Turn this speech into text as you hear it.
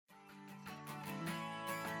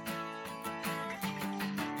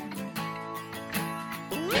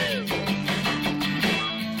Welcome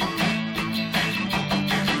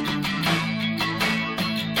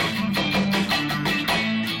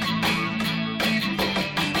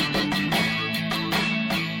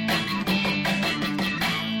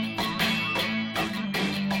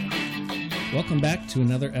back to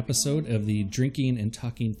another episode of the Drinking and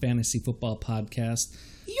Talking Fantasy Football Podcast.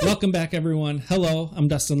 Welcome back, everyone. Hello, I'm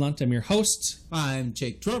Dustin Lunt. I'm your host. I'm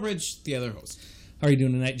Jake Trowbridge, the other host. How are you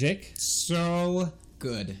doing tonight, Jake? So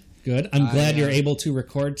good. Good. I'm glad you're able to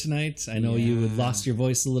record tonight. I know you had lost your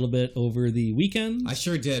voice a little bit over the weekend. I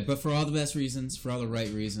sure did, but for all the best reasons, for all the right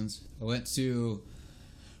reasons. We're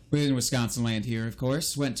in Wisconsin land here, of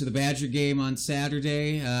course. Went to the Badger game on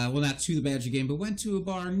Saturday. Well, not to the Badger game, but went to a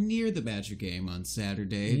bar near the Badger game on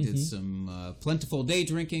Saturday. Mm-hmm. Did some plentiful day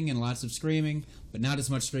drinking and lots of screaming, but not as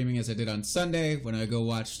much screaming as I did on Sunday when I go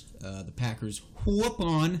watch the Packers whoop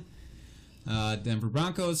on Denver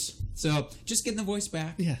Broncos. So just getting the voice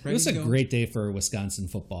back. Yeah, it was a great day for Wisconsin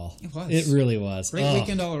football. It was. It really was. Great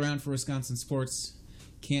weekend all around for Wisconsin sports.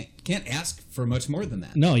 Can't ask for much more than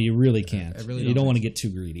that. No, you really can't. I really you don't want to get too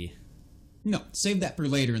greedy. No, save that for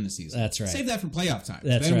later in the season. That's right. Save that for playoff time.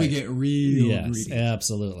 That's then right. we get real greedy.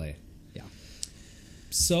 Absolutely. Yeah.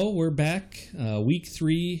 So we're back, week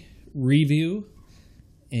 3 review,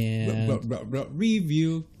 and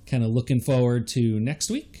review. Kind of looking forward to next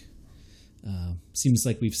week. Seems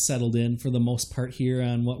like we've settled in for the most part here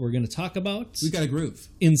on what we're going to talk about. We've got a groove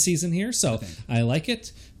in season here, so I like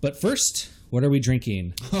it. But first, what are we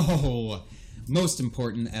drinking? Oh, most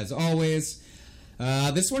important as always.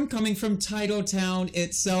 This one coming from Titletown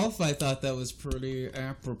itself. I thought that was pretty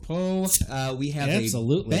apropos. We have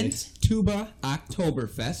a Bent Tuba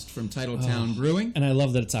Oktoberfest from Titletown Brewing. And I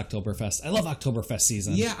love that it's Oktoberfest. I love Oktoberfest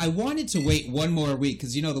season. Yeah, I wanted to wait one more week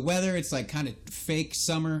because, you know, the weather, it's like kind of fake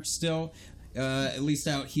summer still, at least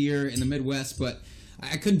out here in the Midwest, but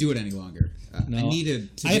I couldn't do it any longer. No, I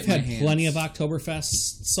needed to I've had plenty of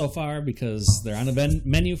Oktoberfests so far because they're on a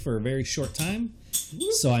menu for a very short time.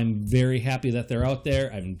 So I'm very happy that they're out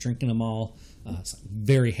there. I'm drinking them all. So I'm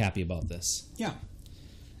very happy about this. Yeah.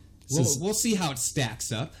 We'll see how it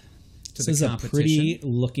stacks up to the competition. This is a pretty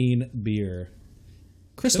looking beer.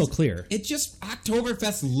 Crystal clear. It just,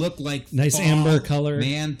 Oktoberfest look like nice fall. Amber color.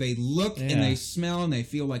 Man, they look and they smell and they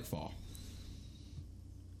feel like fall.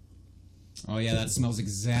 Oh, yeah, that smells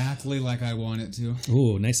exactly like I want it to.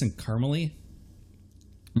 Ooh, nice and caramely.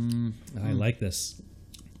 I like this.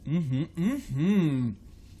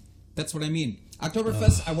 That's what I mean.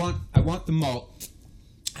 Oktoberfest, I want the malt.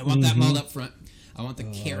 I want that malt up front. I want the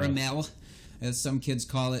caramel, as some kids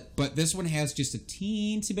call it. But this one has just a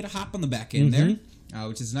teensy bit of hop on the back end there,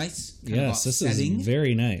 which is nice. Yes, this is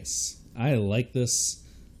very nice. I like this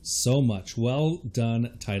so much. Well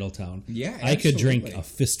done, Titletown. Yeah, absolutely. I could drink a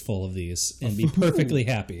fistful of these and be perfectly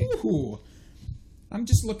happy. Ooh. I'm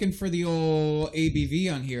just looking for the old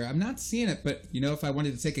ABV on here. I'm not seeing it, but, you know, if I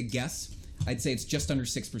wanted to take a guess, I'd say it's just under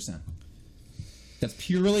 6%. That's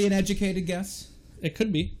purely an educated guess. It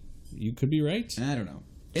could be. You could be right. I don't know.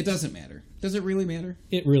 It doesn't matter. Does it really matter?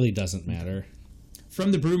 It really doesn't matter.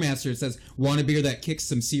 From the Brewmaster, it says, want a beer that kicks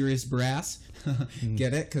some serious brass?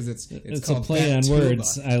 Get it? Because it's called a play on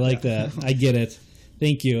words. I like that. I get it.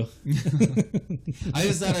 Thank you. I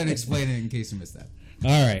just thought I'd explain it in case you missed that.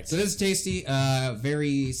 All right. So this is tasty,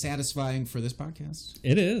 very satisfying for this podcast.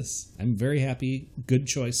 It is. I'm very happy. Good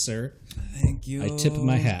choice, sir. Thank you. I tip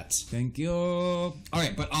my hat. Thank you. All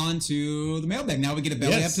right, but on to the mailbag. Now we get a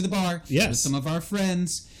belly up to the bar with some of our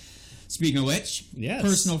friends. Speaking of which,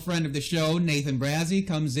 personal friend of the show, Nathan Brazzi,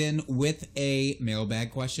 comes in with a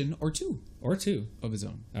mailbag question or two. Of his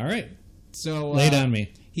own. All right. So lay it on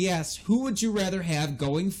me. He asks, who would you rather have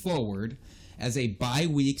going forward as a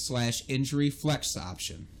bye-week / injury flex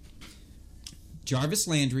option? Jarvis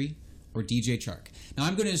Landry or DJ Chark? Now,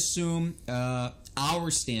 I'm going to assume our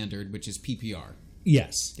standard, which is PPR.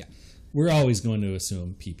 Yes. Yeah. We're always going to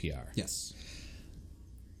assume PPR. Yes.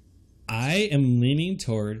 I am leaning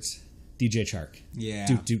towards DJ Chark. Yeah.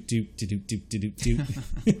 Doop.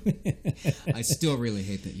 I still really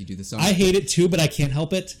hate that you do this. I hate it too, but I can't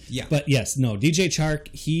help it. Yeah. But yes, no, DJ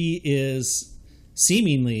Chark, he is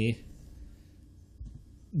seemingly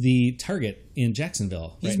the target in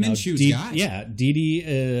Jacksonville. He's right Minshew's guy. Yeah, Dede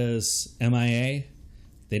is MIA.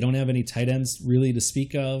 They don't have any tight ends really to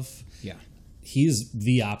speak of. Yeah. He's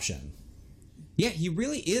the option. Yeah, he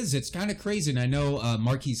really is. It's kind of crazy. And I know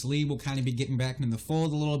Marquise Lee will kind of be getting back in the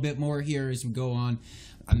fold a little bit more here as we go on.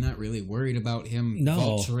 I'm not really worried about him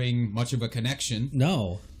vulturing much of a connection.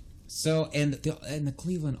 No. So, and the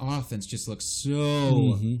Cleveland offense just looks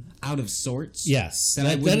so out of sorts. Yes,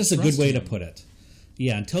 that is a good way to put it.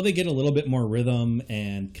 Yeah, until they get a little bit more rhythm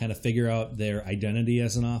and kind of figure out their identity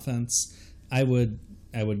as an offense, I would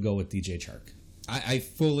go with DJ Chark. I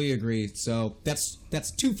fully agree. So that's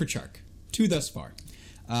 2 for Chark. 2 thus far.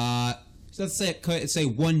 So let's say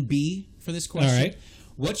 1B for this question. All right.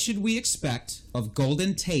 What should we expect of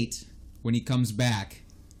Golden Tate when he comes back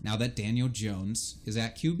now that Daniel Jones is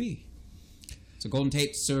at QB? So Golden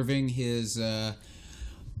Tate serving his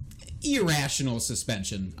irrational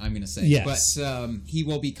suspension, I'm going to say. Yes. But he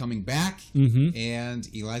will be coming back, Mm-hmm. and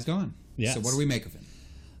Eli's gone. Yes. So what do we make of him?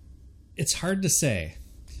 It's hard to say.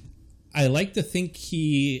 I like to think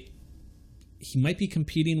he might be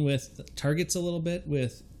competing with targets a little bit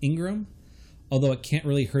with Ingram, although it can't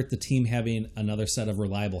really hurt the team having another set of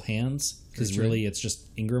reliable hands, because really it's just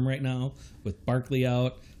Ingram right now with Barkley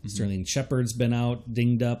out. Mm-hmm. Sterling Shepard's been out,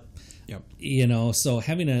 dinged up. Yep. So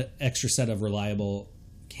having an extra set of reliable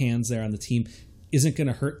hands there on the team isn't going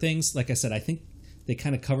to hurt things. Like I said, I think they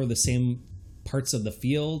kind of cover the same parts of the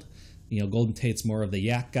field. Golden Tate's more of the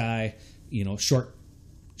yak guy, short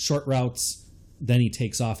routes, then he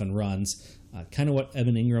takes off and runs. Kind of what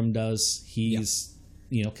Evan Ingram does. He's,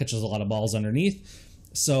 catches a lot of balls underneath.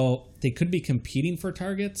 So they could be competing for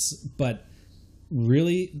targets, but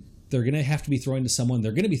really they're going to have to be throwing to someone.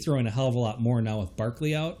 They're going to be throwing a hell of a lot more now with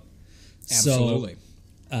Barkley out. Absolutely.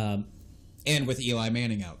 And with Eli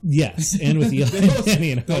Manning out. Yes, and with Eli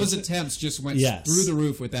Manning out. Those attempts just went through the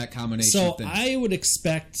roof with that combination So of things. I would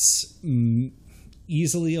expect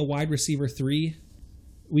easily a wide receiver 3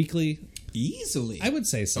 weekly. Easily? I would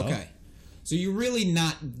say so. Okay. So you're really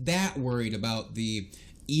not that worried about the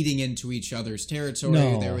eating into each other's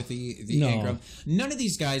territory there with the Ingram. None of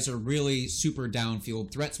these guys are really super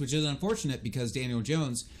downfield threats, which is unfortunate because Daniel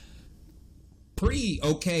Jones pretty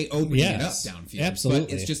okay opening it up downfield. Absolutely.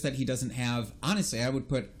 But it's just that he doesn't have... Honestly, I would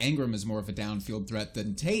put Ingram as more of a downfield threat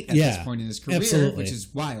than Tate at this point in his career, which is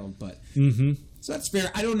wild. But so that's fair.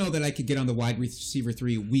 I don't know that I could get on the wide receiver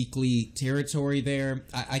 3 weekly territory there.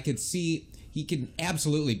 I could see he can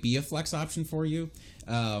absolutely be a flex option for you.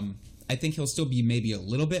 I think he'll still be maybe a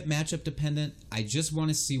little bit matchup dependent. I just want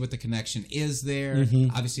to see what the connection is there.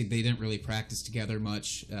 Obviously, they didn't really practice together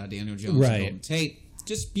much, Daniel Jones and Golden Tate.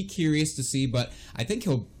 Just be curious to see, but I think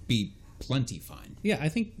he'll be plenty fine. Yeah, I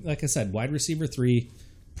think, like I said, wide receiver 3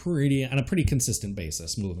 on a pretty consistent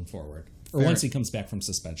basis moving forward. Or once he comes back from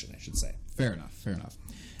suspension, I should say. Fair enough.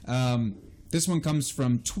 This one comes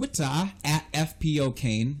from Twitter at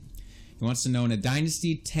FPOKane. He wants to know, in a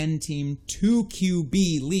Dynasty 10-team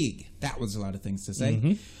 2QB league, that was a lot of things to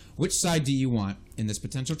say, which side do you want in this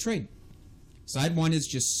potential trade? Side 1 is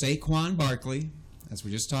just Saquon Barkley. As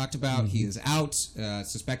we just talked about, he is out,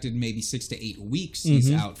 suspected maybe 6 to 8 weeks he's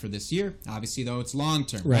out for this year. Obviously, though, it's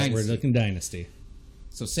long-term. Right, Dynasty. we're looking Dynasty.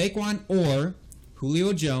 So Saquon or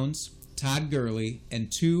Julio Jones, Todd Gurley, and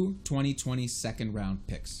 2 2020 second-round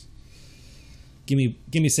picks. Give me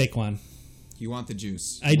Saquon. You want the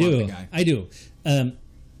juice. I do.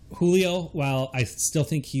 Julio, while I still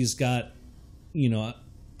think he's got,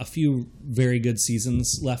 a few very good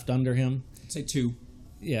seasons left under him. I'd say 2.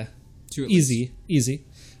 Yeah. 2 at Easy.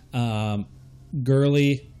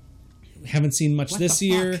 Gurley, haven't seen much this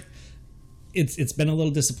year. It's been a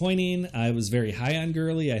little disappointing. I was very high on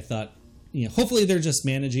Gurley. I thought, hopefully they're just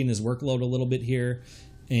managing his workload a little bit here.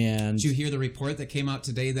 And did you hear the report that came out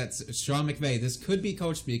today? That's Sean McVay. This could be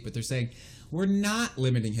coach speak, but they're saying we're not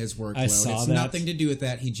limiting his workload. I saw it's that. Nothing to do with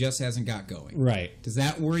that. He just hasn't got going. Right. Does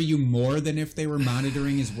that worry you more than if they were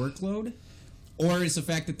monitoring his workload? Or is the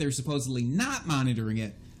fact that they're supposedly not monitoring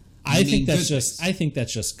it? I think that's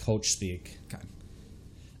just coach speak.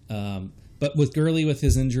 Okay. But with Gurley, with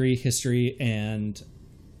his injury history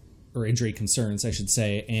or injury concerns, I should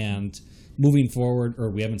say, and moving forward, or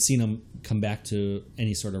we haven't seen him come back to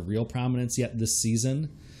any sort of real prominence yet this season.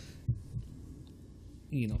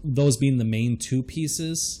 Those being the main 2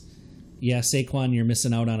 pieces. Yeah, Saquon, you're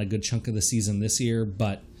missing out on a good chunk of the season this year,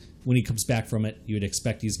 but when he comes back from it, you would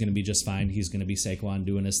expect he's going to be just fine. He's going to be Saquon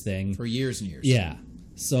doing his thing. For years and years. Yeah.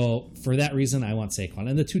 So for that reason, I want Saquon.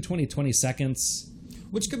 And the 2 2020 seconds...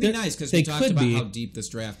 Which could be nice because we talked about how deep this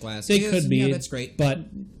draft class is. They could be. Yeah, that's great. But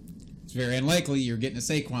it's very unlikely you're getting a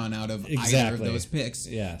Saquon out of either of those picks.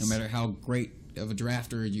 Yes. No matter how great of a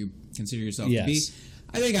drafter you consider yourself to be. Yes.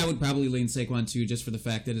 I think I would probably lean Saquon too, just for the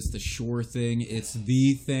fact that it's the sure thing. It's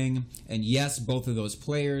the thing. And yes, both of those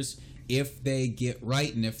players, if they get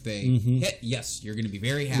right and if they hit, yes, you're going to be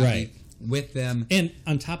very happy with them. And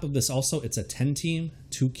on top of this also, it's a 10-team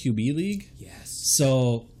 2QB league. Yes.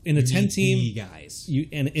 So in a 10-team, guys.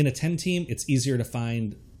 in a 10-team, it's easier to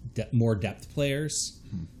find more depth players.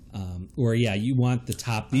 Or you want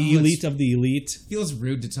the elite of the elite. Feels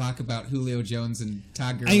rude to talk about Julio Jones and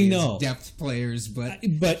Todd I Gurley know. as depth players,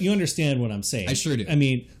 but you understand what I'm saying. I sure do. I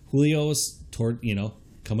mean, Julio's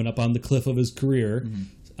coming up on the cliff of his career.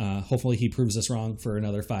 Hopefully he proves us wrong for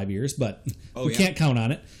another 5 years, but we can't count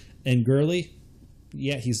on it. And Gurley,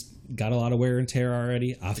 he's got a lot of wear and tear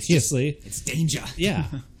already, obviously. it's danger. Yeah.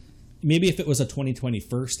 Maybe if it was a 2020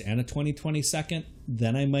 first and a 2020 second,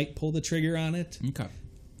 then I might pull the trigger on it. Okay.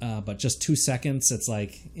 But just 2 seconds, it's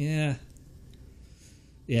like, yeah.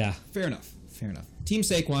 Fair enough. Team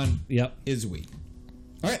Saquon is weak.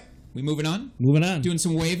 All right, we moving on? Moving on. Doing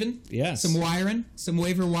some waving? Yes. Some wiring? Some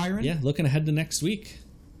waiver wiring? Yeah, looking ahead to next week.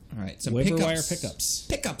 All right, some waiver pickups. wire pickups.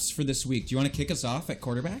 Pickups for this week. Do you want to kick us off at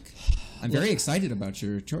quarterback? I'm very excited about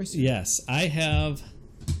your choice here. Yes, I have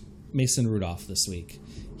Mason Rudolph this week.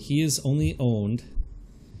 He is only owned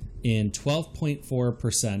in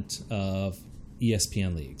 12.4% of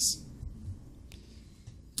ESPN leagues.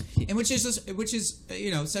 And which is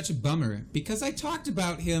such a bummer because I talked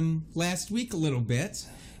about him last week a little bit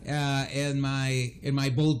in my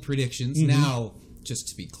bold predictions. Now, just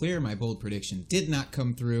to be clear, my bold prediction did not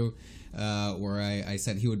come through where I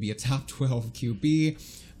said he would be a top 12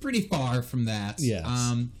 QB. Pretty far from that. Yes.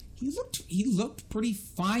 He looked pretty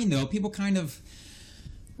fine though. People kind of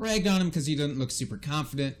ragged on him because he didn't look super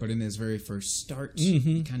confident, but in his very first start,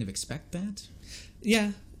 you kind of expect that.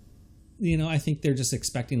 Yeah. I think they're just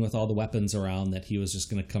expecting with all the weapons around that he was just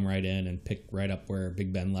going to come right in and pick right up where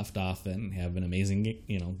Big Ben left off and have an amazing,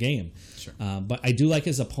 game. Sure. But I do like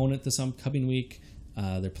his opponent this upcoming week.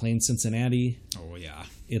 They're playing Cincinnati. Oh, yeah.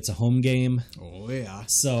 It's a home game. Oh, yeah.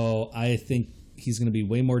 So I think he's going to be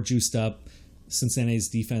way more juiced up. Cincinnati's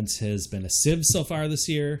defense has been a sieve so far this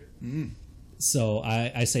year. So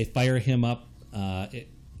I say fire him up.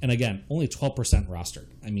 And again, only 12% rostered.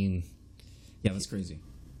 I mean... Yeah, that's crazy.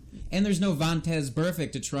 And there's no Vontez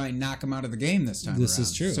Burfict to try and knock him out of the game this time This around.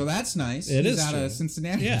 is true. So that's nice. It He's is out true. of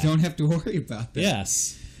Cincinnati. Yeah. You don't have to worry about that.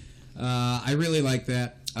 Yes. I really like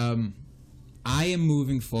that. I am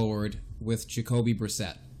moving forward with Jacoby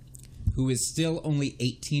Brissett, who is still only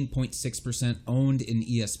 18.6% owned in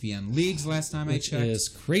ESPN leagues last time I checked. Which is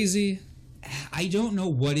crazy. I don't know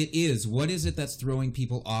what it is. What is it that's throwing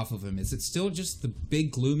people off of him? Is it still just the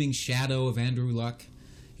big glooming shadow of Andrew Luck?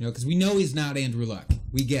 Because we know he's not Andrew Luck.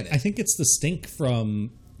 We get it. I think it's the stink from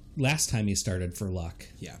last time he started for Luck.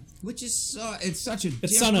 Yeah. Which is it's such a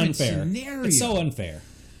It's so different unfair. scenario. It's so unfair.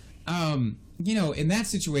 In that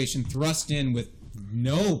situation, thrust in with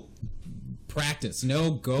no practice, no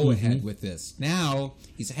go-ahead with this. Now,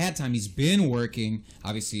 he's had time. He's been working,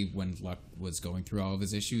 obviously, when Luck was going through all of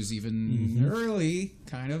his issues, even early,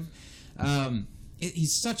 kind of.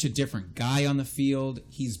 He's such a different guy on the field.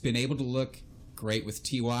 He's been able to look great with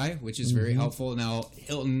TY, which is very helpful. Now,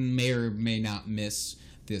 Hilton may or may not miss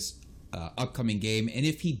this upcoming game, and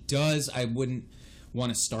if he does, I wouldn't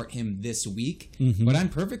want to start him this week, but I'm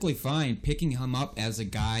perfectly fine picking him up as a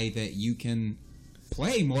guy that you can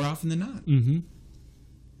play more often than not. You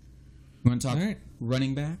want to talk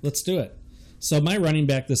running back? Let's do it. So my running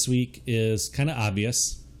back this week is kind of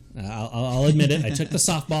obvious. I'll admit it. I took the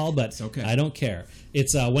softball, but It's okay. I don't care.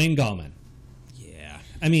 It's Wayne Gallman.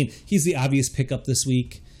 I mean, he's the obvious pickup this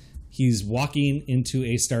week. He's walking into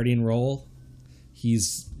a starting role.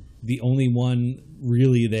 He's the only one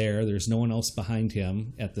really there. There's no one else behind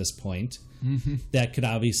him at this point. That could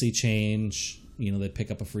obviously change. They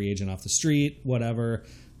pick up a free agent off the street, whatever.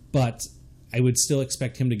 But I would still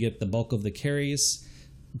expect him to get the bulk of the carries.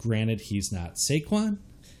 Granted, he's not Saquon.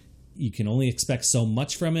 You can only expect so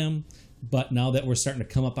much from him. But now that we're starting to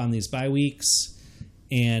come up on these bye weeks,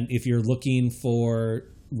 and if you're looking for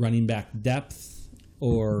running back depth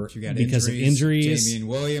or because of injuries, Damian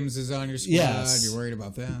Williams is on your squad. Yes. You're worried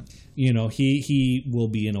about that. He will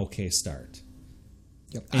be an okay start.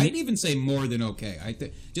 Yep. I'd even say more than okay.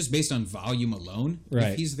 Just based on volume alone,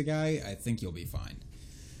 right. If he's the guy, I think you'll be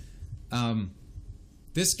fine.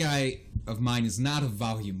 This guy of mine is not a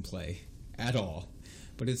volume play at all,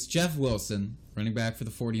 but it's Jeff Wilson, running back for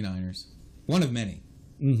the 49ers. One of many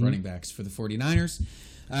running backs for the 49ers.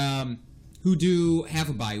 Who do have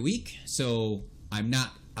a bye week, so I'm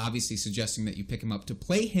not obviously suggesting that you pick him up to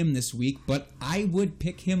play him this week, but I would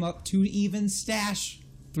pick him up to even stash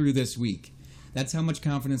through this week. That's how much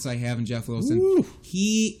confidence I have in Jeff Wilson. Woo.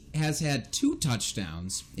 He has had 2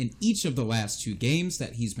 touchdowns in each of the last 2 games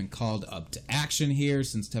that he's been called up to action here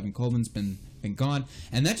since Tevin Coleman's been gone,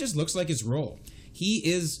 and that just looks like his role. He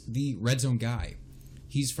is the red zone guy.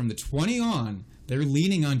 He's from the 20 on. They're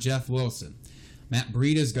leaning on Jeff Wilson. Matt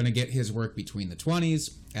Breida is going to get his work between the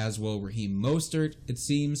 20s, as will Raheem Mostert, it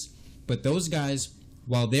seems. But those guys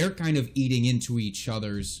while they're kind of eating into each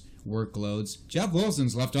other's workloads, Jeff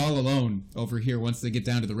Wilson's left all alone over here once they get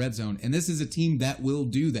down to the red zone. And this is a team that will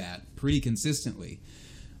do that pretty consistently.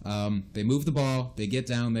 They move the ball, they get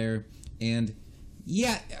down there, and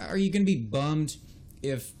yeah, are you going to be bummed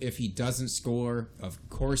if he doesn't score? Of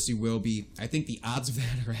course you will be. I think the odds of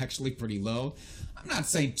that are actually pretty low. I'm not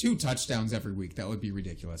saying 2 touchdowns every week. That would be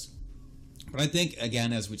ridiculous. But I think,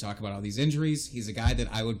 again, as we talk about all these injuries, he's a guy that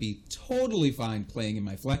I would be totally fine playing in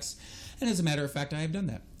my flex. And as a matter of fact, I have done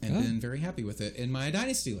that and been very happy with it in my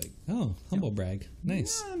Dynasty League. Oh, humble brag.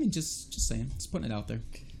 Nice. Yeah, I mean, just saying. Just putting it out there.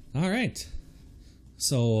 All right.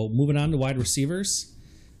 So moving on to wide receivers,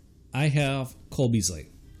 I have Cole Beasley.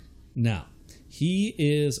 Now, he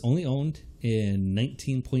is only owned in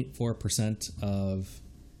 19.4% of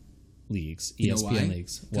leagues, ESPN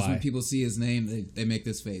leagues. Because when people see his name, they make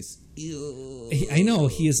this face. Ew. I know,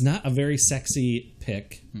 he is not a very sexy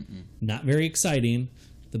pick. Not very exciting.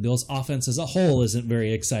 The Bills' offense as a whole isn't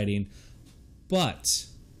very exciting. But,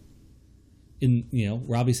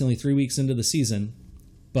 we're obviously only 3 weeks into the season,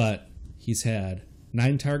 but he's had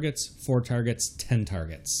 9 targets, 4 targets, 10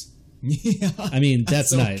 targets. Yeah. I mean,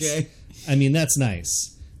 that's nice. Okay. I mean, that's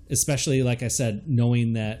nice. Especially, like I said,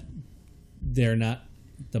 knowing that they're not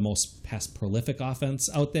the most pass prolific offense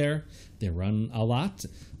out there. They run a lot.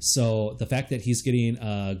 So the fact that he's getting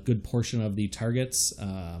a good portion of the targets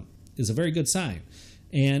is a very good sign.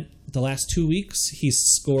 And the last 2 weeks, he's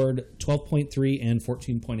scored 12.3 and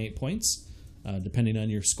 14.8 points, depending on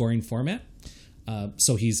your scoring format.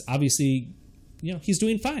 So he's obviously, he's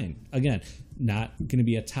doing fine. Again, not going to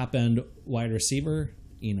be a top-end wide receiver,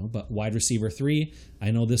 but wide receiver 3.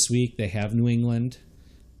 I know this week they have New England,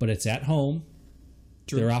 but it's at home.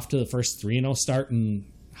 True. They're off to the first 3-0 start in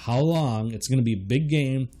how long? It's going to be a big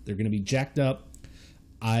game. They're going to be jacked up.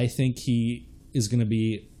 I think he is going to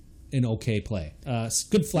be an okay play.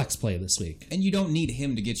 Good flex play this week. And you don't need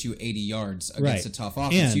him to get you 80 yards against a tough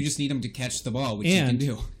offense. You just need him to catch the ball, which he can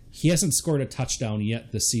do. He hasn't scored a touchdown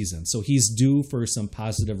yet this season, so he's due for some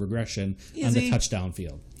positive regression on the touchdown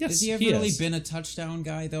field. Yes, has he ever really been a touchdown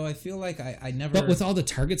guy, though? I feel like I never... But with all the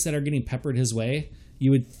targets that are getting peppered his way,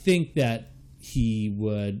 you would think that he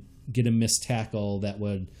would get a missed tackle that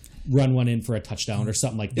would run one in for a touchdown or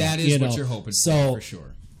something like that. That is what you're hoping for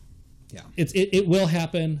sure. Yeah, it will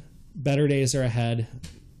happen. Better days are ahead.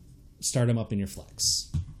 Start him up in your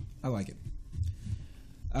flex. I like it.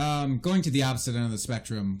 Going to the opposite end of the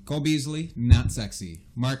spectrum, Cole Beasley, not sexy.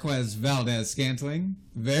 Marquez Valdez-Scantling,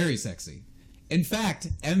 very sexy. In fact,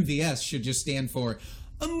 MVS should just stand for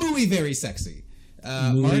a muy very sexy.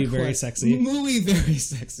 Muy very sexy. Muy very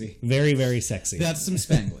sexy. Very, very sexy. That's some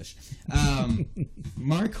Spanglish.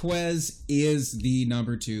 Marquez is the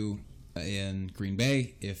number 2 in Green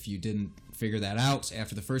Bay. If you didn't figure that out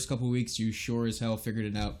after the first couple of weeks, you sure as hell figured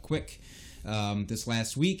it out quick. This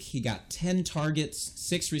last week, he got 10 targets,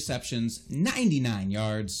 6 receptions, 99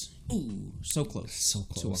 yards. Ooh, so close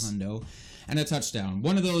to a hundo. And a touchdown.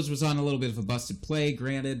 One of those was on a little bit of a busted play,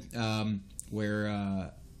 granted,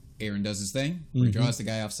 where Aaron does his thing, where he draws the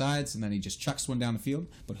guy off sides, and then he just chucks one down the field.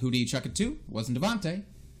 But who did he chuck it to? It wasn't Devontae. It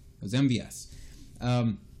was MVS.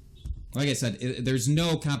 Like I said, there's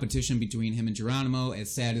no competition between him and Geronimo.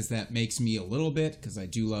 As sad as that makes me a little bit, because I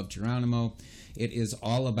do love Geronimo, it is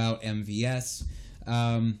all about MVS.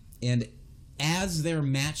 And as their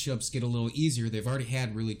matchups get a little easier, they've already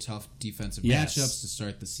had really tough defensive matchups to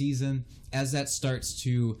start the season. As that starts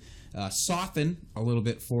to soften a little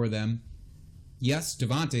bit for them, yes,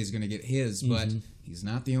 Devontae's going to get his, but he's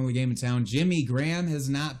not the only game in town. Jimmy Graham has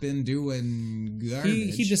not been doing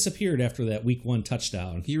garbage. He disappeared after that week 1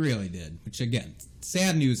 touchdown. He really did, which, again,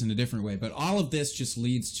 sad news in a different way. But all of this just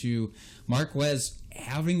leads to Marquez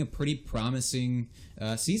having a pretty promising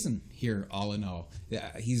season here, all in all.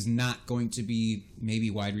 He's not going to be maybe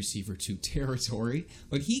wide receiver 2 territory,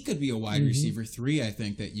 but he could be a wide receiver 3, I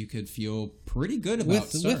think, that you could feel pretty good about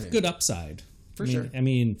starting. With good upside. For sure. I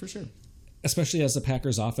mean, for sure. Especially as the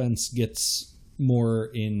Packers offense gets more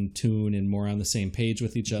in tune and more on the same page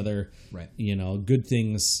with each other. Right. Good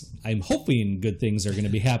things. I'm hoping good things are going to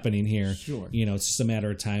be happening here. Sure. It's just a matter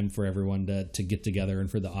of time for everyone to get together and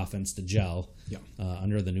for the offense to gel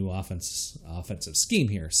under the new offensive scheme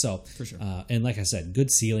here. So, for sure. And like I said, good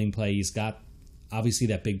ceiling play. He's got obviously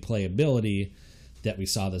that big playability that we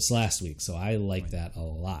saw this last week. So I like that a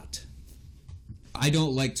lot. I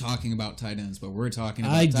don't like talking about tight ends, but we're talking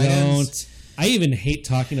about tight ends. I even hate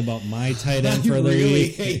talking about my tight end for the I really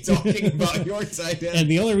week. hate talking about your tight end.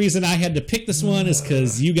 And the only reason I had to pick this one is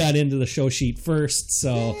because you got into the show sheet first.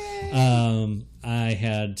 So I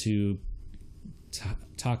had to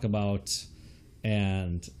talk about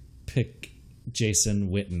and pick Jason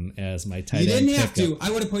Witten as my tight end. You didn't have pickup. to.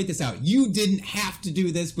 I want to point this out. You didn't have to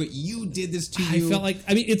do this, but you did this to you. I felt like,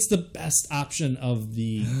 it's the best option of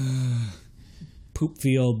the poop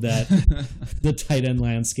field that the tight end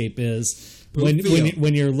landscape is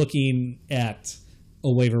when you're looking at a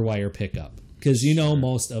waiver wire pickup. Because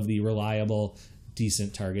most of the reliable,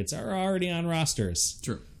 decent targets are already on rosters.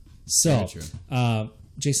 True. So, Very true.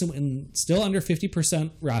 Jason Witten still under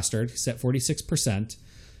 50% rostered. He's at 46%.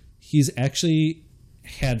 He's actually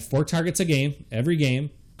had 4 targets a game, every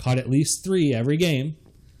game, caught at least 3 every game.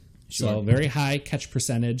 Sure. So very high catch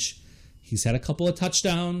percentage. He's had a couple of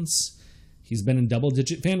touchdowns. He's been in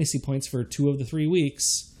double-digit fantasy points for 2 of the 3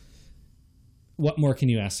 weeks. What more can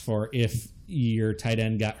you ask for if your tight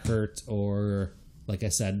end got hurt or, like I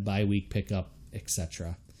said, bye week pickup,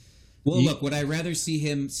 etc.? Well, look, would I rather see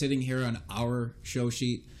him sitting here on our show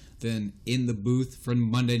sheet than in the booth for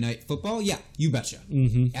Monday Night Football? Yeah, you betcha.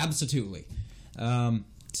 Mm-hmm. Absolutely.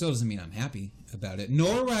 Still doesn't mean I'm happy about it,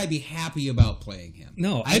 nor would I be happy about playing him.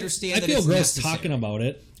 No, I understand. I that feel it's gross necessary. talking about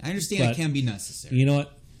it. I understand it can be necessary. You know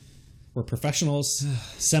what? We're professionals,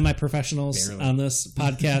 semi-professionals Barely. on this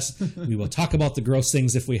podcast. We will talk about the gross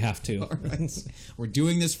things if we have to. All right. We're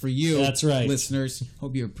doing this for you. That's right. Listeners.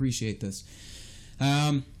 Hope you appreciate this.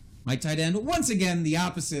 My tight end, once again, the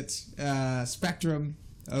opposite spectrum.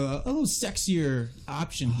 A little sexier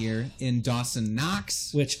option here in Dawson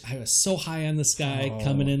Knox. Which I was so high on this guy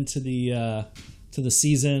coming into the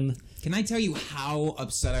season. Can I tell you how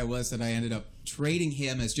upset I was that I ended up trading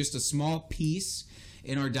him as just a small piece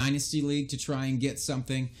in our Dynasty League to try and get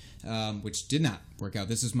something, which did not work out.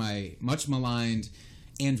 This is my much maligned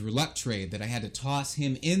Andrew Luck trade that I had to toss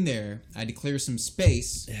him in there. I had to clear some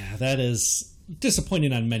space. Yeah, that is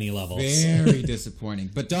disappointing on many levels. Very disappointing.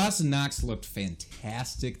 But Dawson Knox looked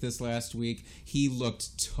fantastic this last week. He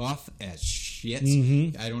looked tough as shit.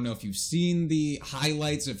 Mm-hmm. I don't know if you've seen the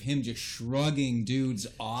highlights of him just shrugging dudes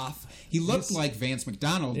off. He looked like Vance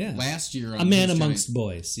McDonald last year. A man amongst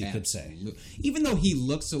boys, you could say. Even though he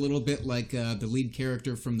looks a little bit like the lead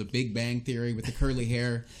character from The Big Bang Theory with the curly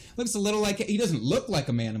hair. Looks a little like... He doesn't look like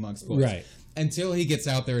a man amongst boys. Right. Until he gets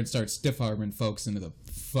out there and starts stiff-arming folks into the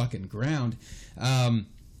fucking ground. I'm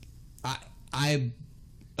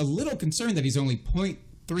a little concerned that he's only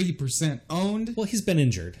 0.3% owned. Well, he's been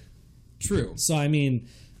injured. True. So,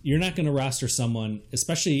 you're not going to roster someone,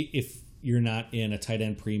 especially if you're not in a tight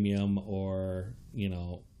end premium or,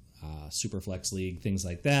 super flex league, things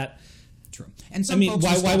like that. True. And some folks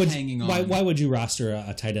hanging on. Why would you roster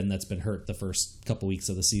a tight end that's been hurt the first couple weeks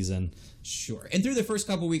of the season? Sure. And through the first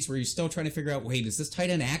couple weeks where you're still trying to figure out, wait, is this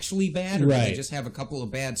tight end actually bad? Or do they just have a couple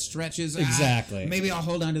of bad stretches? Exactly. Maybe I'll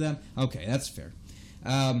hold on to them. Okay, that's fair.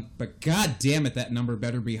 But god damn it, that number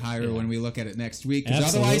better be higher when we look at it next week.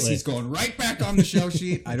 Because otherwise he's going right back on the show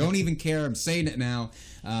sheet. I don't even care. I'm saying it now.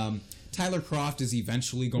 Tyler Kroft is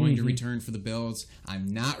eventually going to return for the Bills.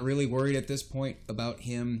 I'm not really worried at this point about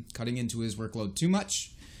him cutting into his workload too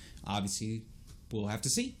much. Obviously, we'll have to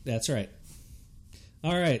see. That's right.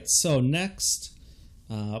 All right, so next,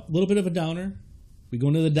 a little bit of a downer. We go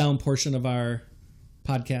into the down portion of our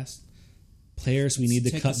podcast. Players we need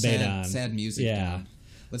to cut bait on. Sad music. Yeah. Down.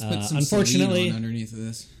 Let's put some unfortunately, Celine on underneath of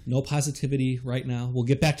this. No positivity right now. We'll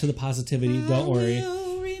get back to the positivity. Don't worry.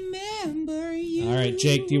 All right,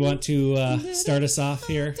 Jake, do you want to start us off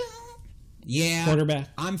here? Yeah. Quarterback.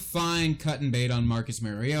 I'm fine cutting bait on Marcus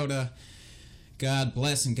Mariota. God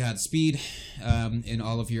bless and Godspeed in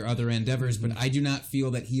all of your other endeavors, but I do not feel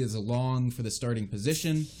that he is along for the starting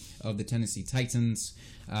position of the Tennessee Titans.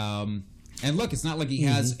 And look, it's not like he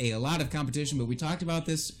has a lot of competition, but we talked about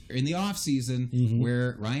this in the offseason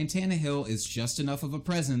where Ryan Tannehill is just enough of a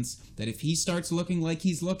presence that if he starts looking like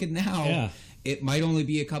he's looking now, it might only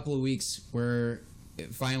be a couple of weeks where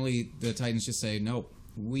finally the Titans just say, nope.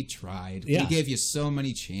 We tried. Yeah. We gave you so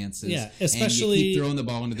many chances. Yeah, especially... And you keep throwing the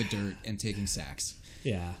ball into the dirt and taking sacks.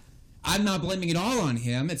 Yeah. I'm not blaming it all on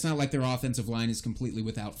him. It's not like their offensive line is completely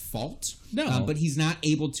without fault. No. But he's not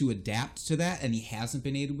able to adapt to that, and he hasn't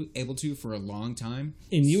been able to for a long time.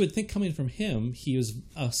 And you would think coming from him, he was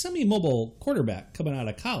a semi-mobile quarterback coming out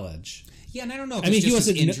of college. Yeah, and I don't know if it's just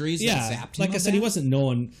his injuries that zapped him. Like I said, he wasn't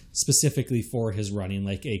known specifically for his running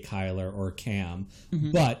like a Kyler or Cam,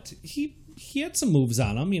 but he had some moves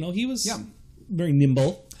on him. He was very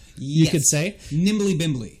nimble, you could say. Nimbly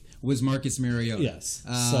bimbly was Marcus Mariota. Yes.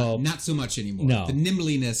 So not so much anymore. No. The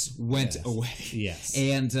nimbliness went away. Yes.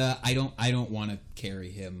 And I don't want to carry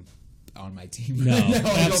him on my team. No, I don't feel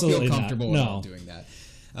absolutely comfortable not. doing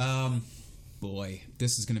that. Boy,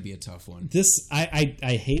 this is going to be a tough one. This I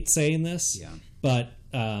hate saying this, but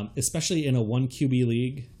especially in a 1 QB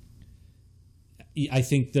league, I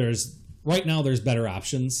think there's right now there's better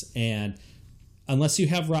options, and unless you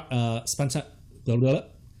have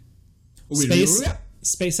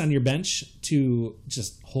space on your bench to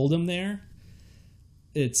just hold him there,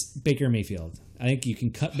 it's Baker Mayfield. I think you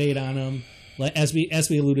can cut bait on him, as we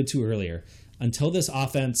alluded to earlier. Until this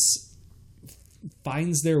offense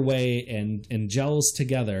finds their way and gels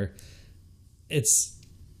together, it's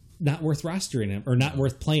not worth rostering him or not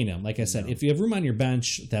worth playing him. Like I said, if you have room on your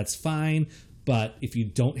bench, that's fine. But if you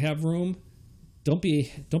don't have room, don't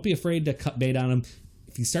be afraid to cut bait on him.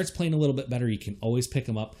 If he starts playing a little bit better, you can always pick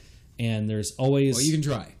him up. And there's always... Well, you can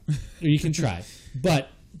try. You can try. But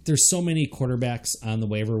there's so many quarterbacks on the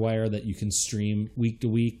waiver wire that you can stream week to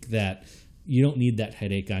week that you don't need that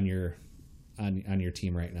headache on your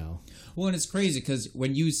team right now. Well, and it's crazy because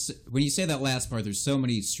when you say that last part, there's so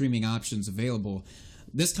many streaming options available.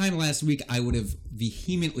 This time last week, I would have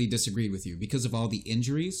vehemently disagreed with you because of all the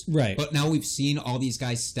injuries. Right. But now we've seen all these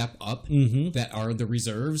guys step up that are the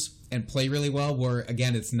reserves and play really well, where,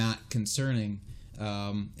 again, it's not concerning.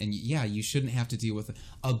 And yeah, you shouldn't have to deal with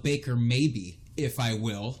a Baker maybe, if I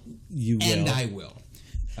will. You will. And I will.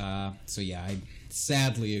 So yeah, I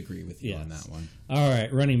sadly agree with you on that one. All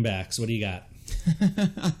right, running backs, what do you got?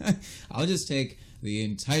 I'll just take the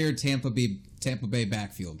entire Tampa Bay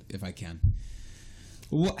backfield if I can.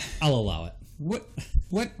 I'll allow it. What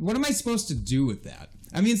am I supposed to do with that?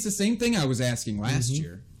 I mean, it's the same thing I was asking last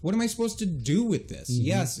year. What am I supposed to do with this?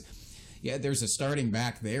 Yes. Yeah, there's a starting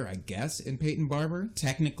back there, I guess, in Peyton Barber,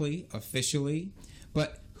 technically, officially.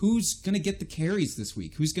 But who's going to get the carries this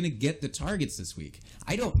week? Who's going to get the targets this week?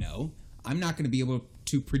 I don't know. I'm not going to be able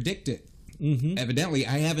to predict it. Evidently,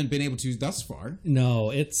 I haven't been able to thus far. No,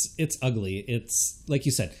 it's ugly. It's, like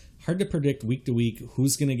you said, hard to predict week to week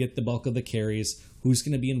who's going to get the bulk of the carries, who's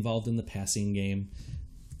going to be involved in the passing game.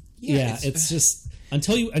 Yeah, it's just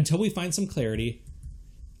until we find some clarity,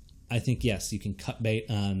 I think, yes, you can cut bait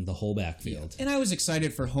on the whole backfield. And I was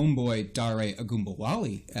excited for homeboy Dare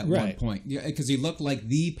Agumbawali at one point because he looked like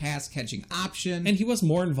the pass-catching option. And he was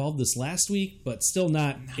more involved this last week, but still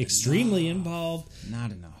not extremely involved.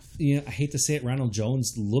 Not enough. You know, I hate to say it, Ronald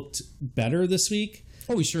Jones looked better this week.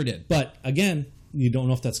 Oh, he sure did. But, again, you don't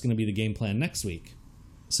know if that's going to be the game plan next week.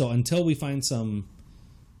 So until we find some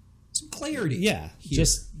clarity. Yeah, here.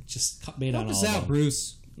 Just cut bait on all of them. Help us out,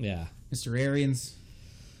 Bruce. Yeah. Mr. Arians.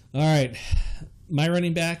 All right. My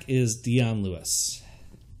running back is Dion Lewis.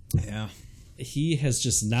 Yeah. He has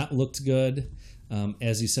just not looked good.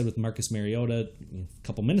 As you said with Marcus Mariota a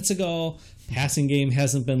couple minutes ago, passing game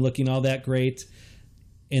hasn't been looking all that great.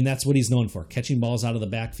 And that's what he's known for, catching balls out of the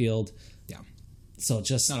backfield. Yeah. So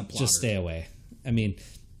just stay away. I mean,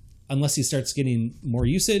 unless he starts getting more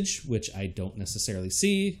usage, which I don't necessarily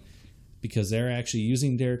see, because they're actually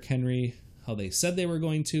using Derrick Henry how they said they were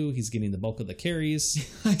going to. He's getting the bulk of the carries.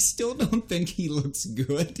 I still don't think he looks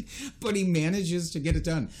good, but he manages to get it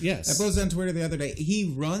done. Yes. I posted on Twitter the other day.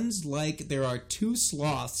 He runs like there are two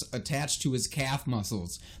sloths attached to his calf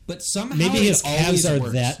muscles, but somehow maybe his calves are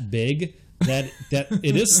works. that big that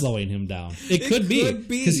it is slowing him down. It could be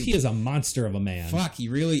because he is a monster of a man. Fuck, he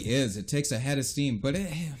really is. It takes a head of steam, but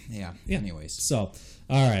yeah. Anyways. So,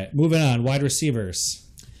 all right, moving on. Wide receivers.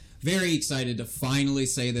 Very excited to finally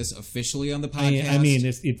say this officially on the podcast. I mean,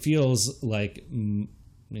 it feels like, my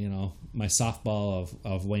softball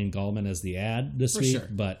of Wayne Gallman as the ad this week. Sure.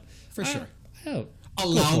 But for sure.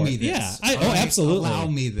 Allow me this. Yeah. Absolutely. Allow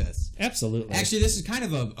me this. Absolutely. Actually, this is kind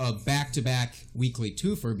of a back-to-back weekly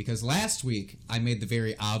twofer because last week I made the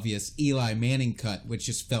very obvious Eli Manning cut, which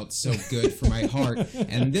just felt so good for my heart.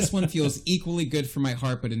 And this one feels equally good for my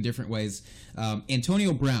heart, but in different ways.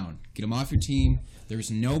 Antonio Brown, get him off your team. There's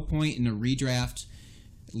no point in a redraft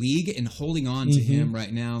league in holding on to him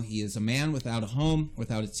right now. He is a man without a home,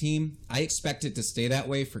 without a team. I expect it to stay that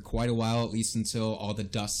way for quite a while, at least until all the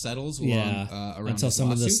dust settles around until some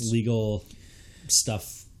lawsuits. of this legal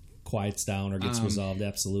stuff quiets down or gets resolved.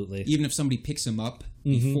 Absolutely. Even if somebody picks him up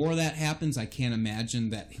before that happens, I can't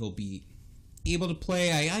imagine that he'll be able to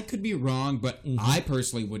play. I could be wrong, but I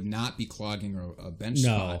personally would not be clogging a bench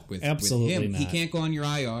spot with him. Not. He can't go on your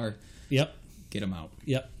IR. Yep. Get him out.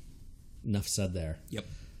 Yep. Enough said there. Yep.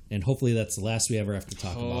 And hopefully that's the last we ever have to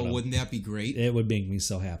talk about him. Oh, wouldn't that be great? It would make me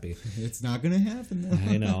so happy. It's not going to happen,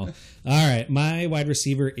 though. I know. All right. My wide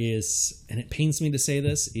receiver is, and it pains me to say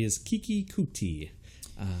this, is Kiki Kuti.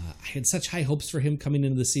 I had such high hopes for him coming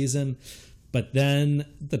into the season, but then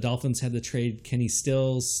the Dolphins had to trade Kenny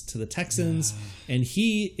Stills to the Texans, and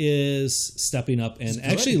he is stepping up and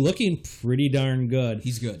actually looking pretty darn good.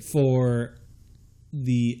 He's good. For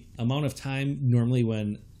the amount of time normally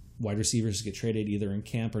when wide receivers get traded either in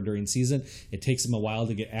camp or during season. It takes them a while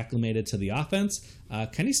to get acclimated to the offense.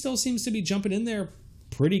 Kenny still seems to be jumping in there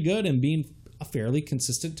pretty good and being a fairly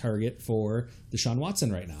consistent target for Deshaun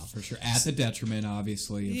Watson right now. For sure. At the detriment,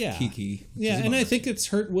 obviously, of Kiki. Yeah, and I think it's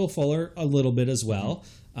hurt Will Fuller a little bit as well.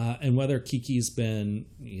 And whether Kiki's been,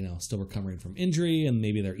 still recovering from injury and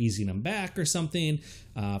maybe they're easing him back or something,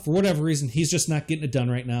 for whatever reason, he's just not getting it done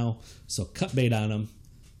right now. So cut bait on him.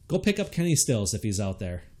 Go pick up Kenny Stills if he's out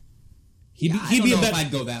there. He'd be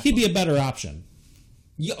a better option.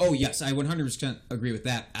 Yeah, oh, yes, I 100% agree with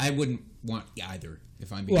that. I wouldn't want either,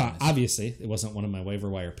 if I'm being honest. Obviously, it wasn't one of my waiver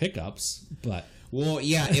wire pickups, but... Well,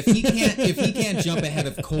 yeah, if he can't jump ahead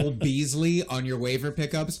of Cole Beasley on your waiver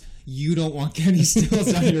pickups, you don't want Kenny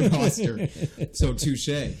Stills on your roster. So, touche.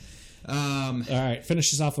 All right,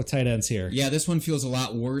 finish us off with tight ends here. Yeah, this one feels a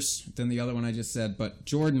lot worse than the other one I just said, but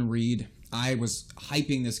Jordan Reed, I was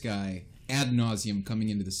hyping this guy ad nauseum coming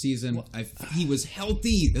into the season. He was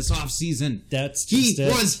healthy this offseason. He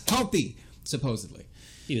was healthy, supposedly.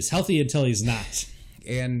 He was healthy until he's not.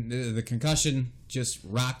 And the concussion just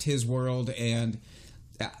rocked his world, and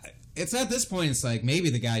it's at this point, it's like maybe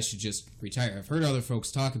the guy should just retire. I've heard other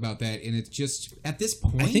folks talk about that, and it's just, at this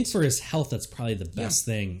point... I think for his health, that's probably the best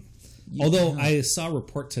thing. Yeah. Although I saw a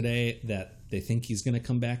report today that they think he's going to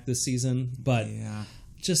come back this season, but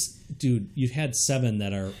just, dude, you've had 7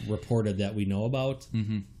 that are reported that we know about.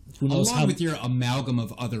 Mm-hmm. Who knows with your amalgam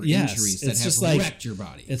of other injuries that have wrecked your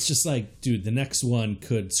body. It's just like, dude, the next one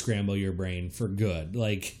could scramble your brain for good.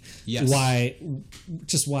 Like, why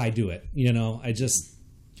do it? I just...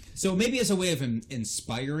 So maybe as a way of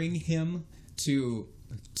inspiring him to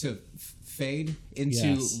fade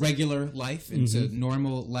into regular life, into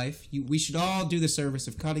normal life, we should all do the service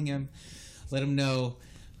of cutting him, let him know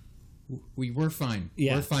we're fine.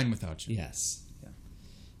 Yeah. We're fine without you. Yes. Yeah.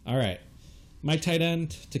 All right. My tight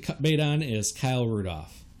end to cut bait on is Kyle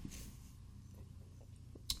Rudolph.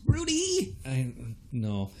 Rudy!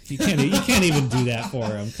 No, you can't even do that for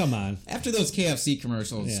him. Come on. After those KFC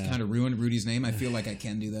commercials kind of ruined Rudy's name, I feel like I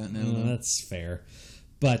can do that now. That's fair.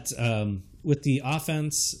 But with the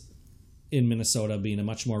offense in Minnesota being a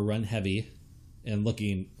much more run heavy and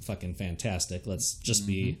looking fucking fantastic, let's just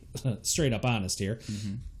be straight up honest here.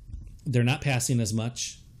 Mm-hmm. They're not passing as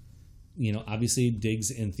much. Obviously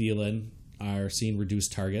Diggs and Thielen are seeing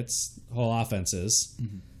reduced targets. Whole offenses.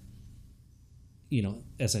 Mm-hmm.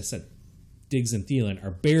 As I said, Diggs and Thielen are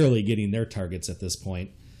barely getting their targets at this point,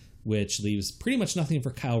 which leaves pretty much nothing for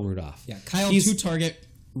Kyle Rudolph. Yeah, Kyle two-target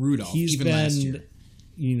Rudolph, even last year.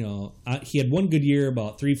 He had one good year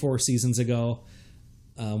about 3-4 seasons ago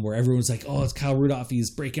where everyone's like, oh, it's Kyle Rudolph. He's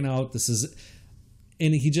breaking out.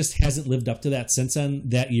 And he just hasn't lived up to that since then.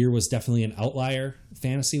 That year was definitely an outlier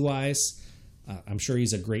fantasy-wise. I'm sure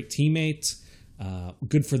he's a great teammate,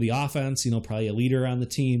 good for the offense, probably a leader on the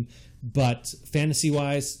team. But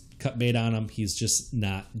fantasy-wise, cut bait on him. He's just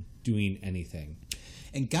not doing anything.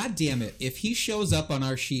 And God damn it, if he shows up on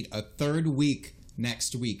our sheet a third week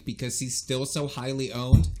next week because he's still so highly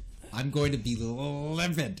owned, I'm going to be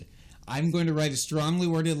livid. I'm going to write a strongly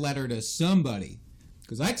worded letter to somebody.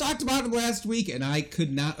 Because I talked about him last week, and I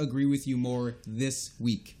could not agree with you more this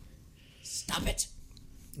week. Stop it.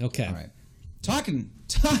 Okay. All right. Talking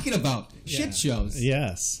about shit shows.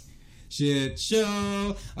 Yes. Shit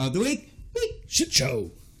show of the week. Shit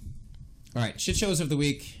show. All right. Shit shows of the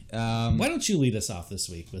week. Why don't you lead us off this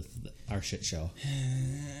week with our shit show?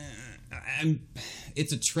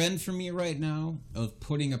 It's a trend for me right now of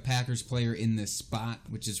putting a Packers player in this spot,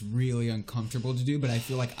 which is really uncomfortable to do, but I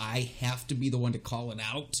feel like I have to be the one to call it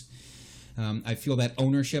out. I feel that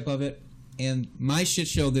ownership of it. And my shit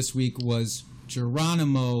show this week was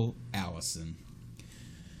Geronimo Allison.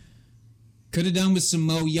 Could have done with some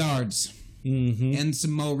more yards and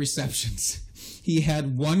some more receptions. He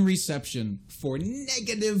had 1 reception for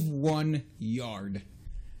 -1 yard.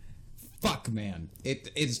 Fuck, man.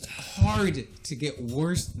 It's hard to get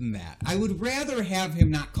worse than that. I would rather have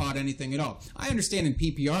him not caught anything at all. I understand in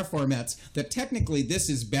PPR formats that technically this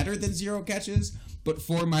is better than 0 catches, but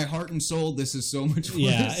for my heart and soul, this is so much worse.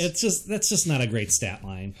 Yeah, that's just not a great stat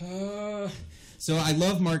line. So I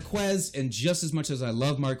love Marquez, and just as much as I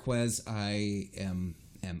love Marquez, I am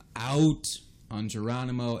out on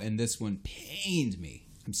Geronimo, and this one pained me.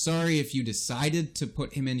 I'm sorry if you decided to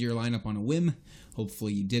put him into your lineup on a whim.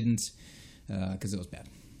 Hopefully you didn't, because it was bad.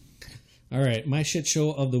 All right, my shit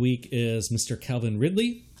show of the week is Mr. Calvin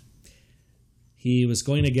Ridley. He was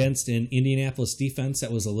going against an Indianapolis defense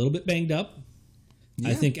that was a little bit banged up. Yeah.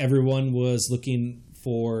 I think everyone was looking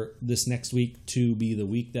for this next week to be the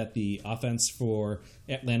week that the offense for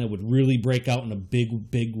Atlanta would really break out in a big,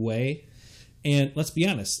 big way. And let's be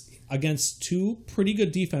honest, against two pretty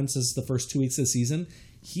good defenses the first 2 weeks of the season,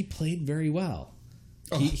 he played very well.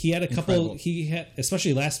 He had a couple. Incredible.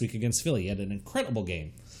 Especially last week against Philly, he had an incredible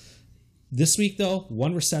game. This week, though,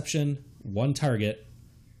 1 reception, 1 target,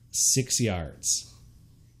 6 yards.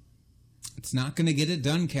 It's not going to get it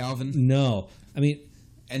done, Calvin. No, I mean,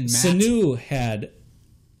 And Matt, Sanu had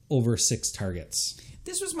over 6 targets.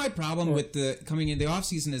 this was my problem with the coming into the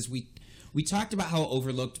offseason is we talked about how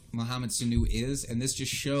overlooked Mohamed Sanu is, and this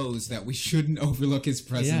just shows that we shouldn't overlook his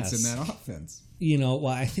presence in that offense. You know,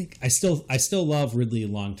 well, I think I still love Ridley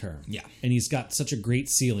long term. Yeah. And he's got such a great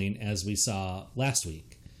ceiling, as we saw last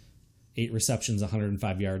week. 8 receptions,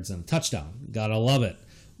 105 yards, and a touchdown. Gotta love it.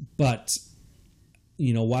 But,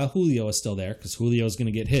 you know, while Julio is still there, because Julio's going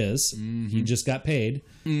to get his, he just got paid.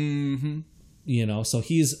 Mm-hmm. You know, so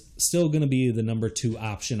he's still going to be the number 2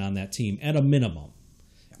 option on that team at a minimum.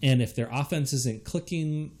 And if their offense isn't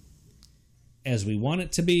clicking as we want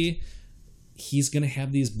it to be, he's going to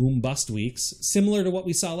have these boom bust weeks, similar to what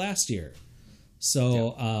we saw last year.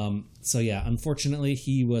 So, yeah, unfortunately,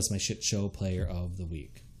 he was my shit show player of the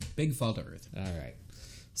week. Big fall to earth. All right.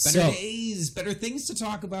 Better days, better things to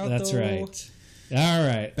talk about, That's though. right. All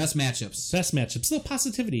right. Best matchups. Best matchups. A little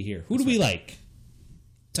positivity here. Who do we like?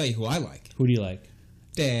 Tell you who I like. Who do you like?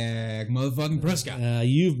 Dag motherfucking Prescott.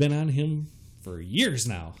 You've been on him for years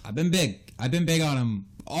now. I've been big on him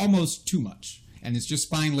almost too much. And it's just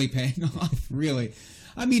finally paying off, really.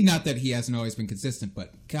 I mean, not that he hasn't always been consistent,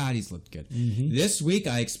 but God, he's looked good. Mm-hmm. This week,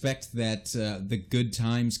 I expect that the good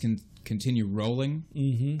times can continue rolling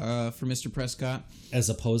for Mr. Prescott. As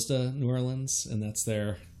opposed to New Orleans, and that's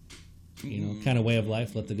their, kind of way of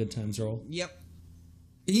life. Let the good times roll. Yep.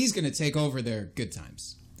 He's going to take over their good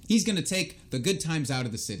times. He's going to take the good times out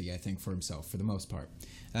of the city, I think, for himself, for the most part.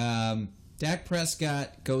 Dak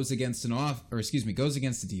Prescott goes against goes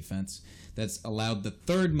against a defense that's allowed the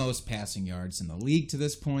 3rd most passing yards in the league to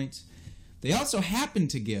this point. They also happened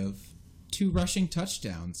to give 2 rushing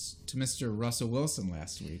touchdowns to Mr. Russell Wilson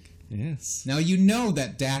last week. Yes. Now you know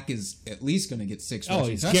that Dak is at least going to get 6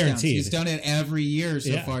 rushing he's touchdowns. guaranteed. He's done it every year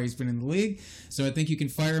so far he's been in the league. So I think you can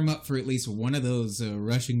fire him up for at least one of those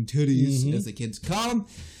rushing titties, as the kids call them,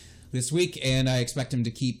 this week. And I expect him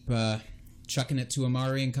to keep chucking it to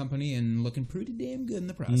Amari and company and looking pretty damn good in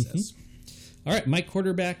the process. All right, my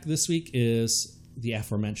quarterback this week is the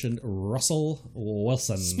aforementioned Russell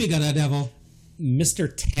Wilson. Speak of the devil.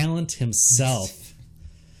 Mr. Talent himself.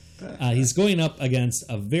 He's going up against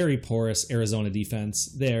a very porous Arizona defense.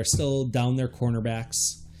 They're still down their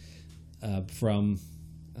cornerbacks from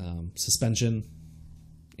suspension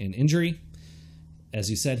and injury.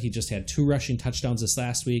 As you said, he just had 2 rushing touchdowns this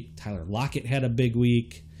last week. Tyler Lockett had a big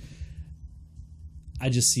week. I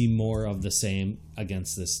just see more of the same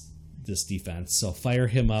against this defense. So fire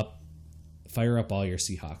up all your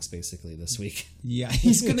Seahawks basically this week. Yeah,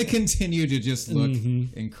 he's going to continue to just look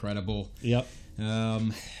incredible. Yep.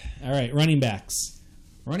 All right, running backs.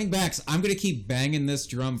 Running backs, I'm going to keep banging this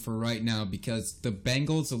drum for right now because the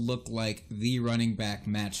Bengals look like the running back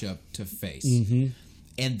matchup to face.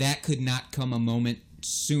 And that could not come a moment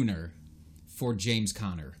sooner for James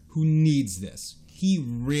Conner, who needs this. He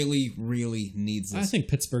really, really needs this. I think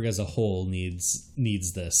Pittsburgh as a whole needs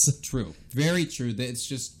this. True. Very true.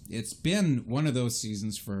 It's been one of those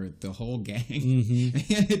seasons for the whole gang.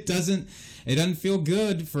 And it doesn't feel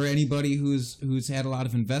good for anybody who's had a lot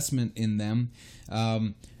of investment in them.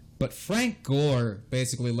 But Frank Gore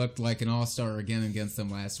basically looked like an all-star again against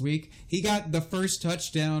them last week. He got the first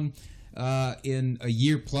touchdown in a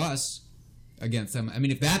year plus against them. I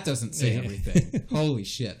mean, if that doesn't say everything, holy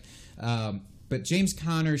shit. But James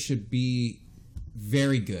Conner should be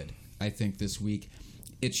very good, I think, this week.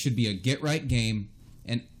 It should be a get-right game,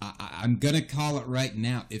 and I'm going to call it right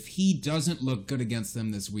now. If he doesn't look good against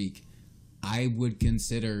them this week, I would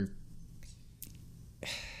consider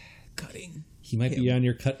cutting. He might be on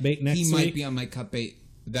your cut bait next week. He might be on my cut bait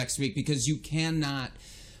next week because you cannot.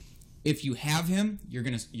 If you have him, you're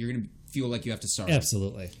gonna feel like you have to start him.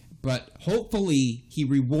 Absolutely. But hopefully he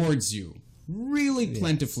rewards you really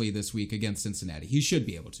plentifully this week against Cincinnati. He should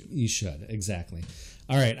be able to. You should, exactly.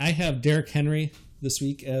 All right, I have Derrick Henry this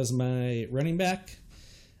week as my running back.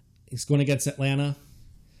 He's going against Atlanta.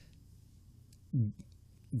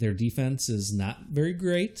 Their defense is not very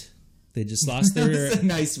great. They just lost their... That's a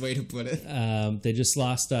nice way to put it. They just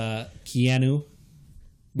lost Keanu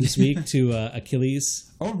this week to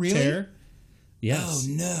Achilles. Oh, really? Tear. Yes.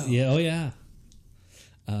 Oh, no. Yeah. Oh, yeah.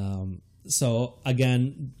 So,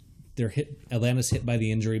 again, Atlanta's hit by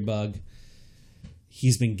the injury bug.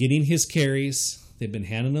 He's been getting his carries. They've been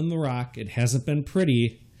handing him the rock. It hasn't been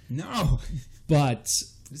pretty. No. But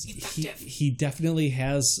Is he effective? He definitely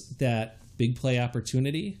has that big play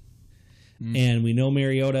opportunity. And we know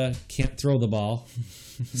Mariota can't throw the ball.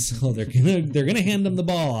 So they're gonna hand him the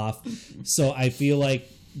ball off. So I feel like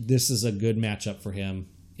this is a good matchup for him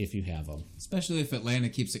if you have him. Especially if Atlanta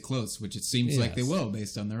keeps it close, which it seems like they Yes. will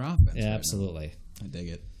based on their offense. Yeah, right now. absolutely. I dig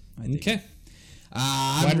it. I dig Okay. it.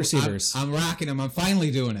 Wide receivers. I'm rocking them. I'm finally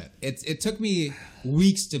doing it. It took me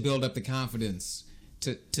weeks to build up the confidence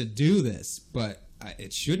to do this, but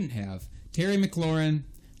it shouldn't have. Terry McLaurin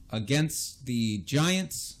against the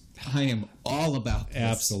Giants. I am all about this.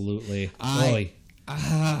 Absolutely. I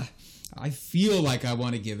feel like I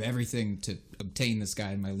want to give everything to obtain this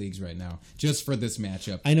guy in my leagues right now, just for this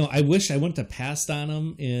matchup. I know. I wish I wouldn't have passed on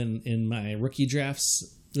him in my rookie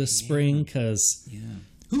drafts this spring because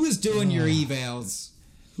Who is doing your evals?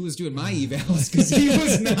 Who was doing my evals? Because he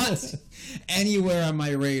was not anywhere on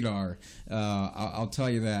my radar. I'll tell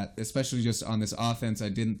you that, especially just on this offense, I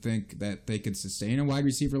didn't think that they could sustain a wide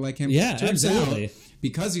receiver like him. Yeah, Turns absolutely. out,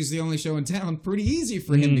 because he's the only show in town, pretty easy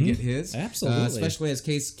for him to get his. Absolutely. Especially as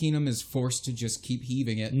Case Keenum is forced to just keep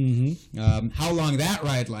heaving it. How long that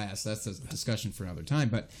ride lasts, that's a discussion for another time.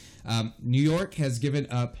 But New York has given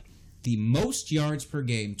up the most yards per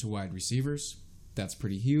game to wide receivers. That's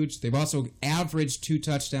pretty huge. They've also averaged 2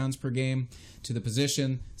 touchdowns per game to the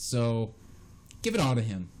position. So give it all to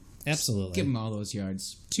him. absolutely. Give him all those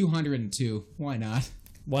yards. 202. Why not?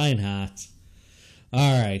 Why not?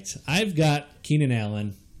 All right. I've got Keenan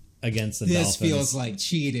Allen against the This Dolphins. feels like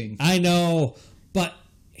cheating. I know, but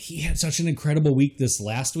he had such an incredible week this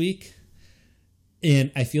last week.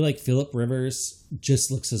 And I feel like Phillip Rivers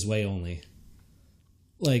just looks his way only.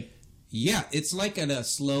 Like, Yeah, it's like a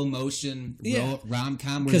slow motion Yeah.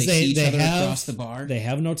 rom-com where because they see each other have across the bar, They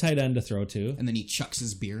have no tight end to throw to. and then he chucks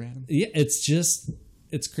his beer at him. Yeah,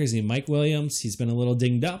 it's crazy. Mike Williams, he's been a little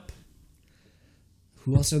dinged up.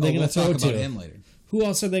 Who else are they going We'll to throw talk to? about him later. Who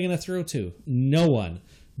else are they going to throw to? No one.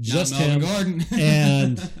 Just Not Melvin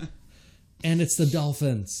him. Gordon. and it's the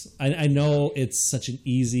Dolphins. I know it's such an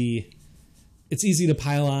easy to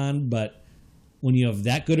pile on, but when you have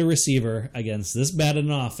that good a receiver against this bad an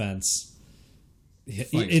offense,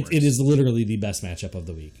 it is literally the best matchup of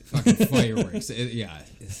the week. Fucking fireworks.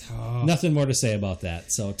 Nothing more to say about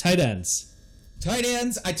that. So tight ends. Tight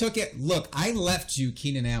ends, I took it. Look, I left you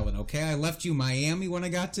Keenan Allen, okay? I left you Miami when I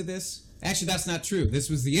got to this. Actually, that's not true. This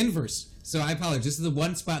was the inverse. So I apologize. This is the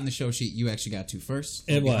one spot in the show sheet you actually got to first.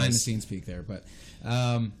 It was. Behind the scenes peek there. But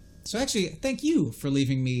so actually, thank you for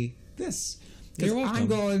leaving me this. 'Cause You're welcome. I'm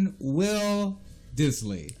going Will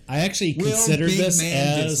Disley. I actually Will considered Big this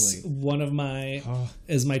Man as Disley. one of my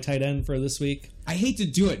as my tight end for this week. I hate to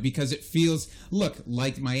do it because it feels, look,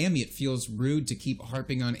 like Miami, it feels rude to keep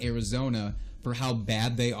harping on Arizona for how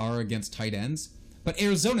bad they are against tight ends. But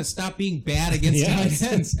Arizona, stop being bad against Yes.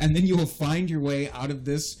 tight ends, and then you will find your way out of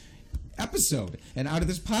this episode and out of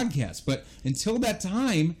this podcast. But until that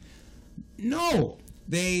time, no.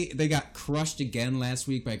 They got crushed again last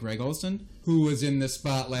week by Greg Olsen, who was in this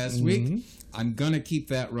spot last week. I'm going to keep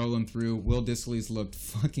that rolling through. Will Disley's looked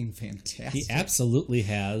fucking fantastic. He absolutely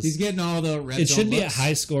has. He's getting all the red It zone should be a looks.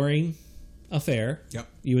 high-scoring affair. Yep.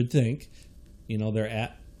 You would think. You know, they're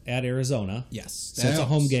at Arizona. Yes. So it's a helps.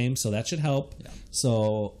 home game, so that should help. Yeah.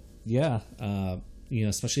 So, yeah,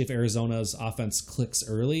 especially if Arizona's offense clicks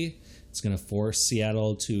early, it's going to force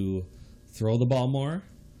Seattle to throw the ball more.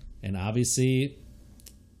 And obviously,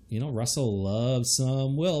 Russell loves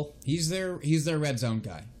some Will. He's their red zone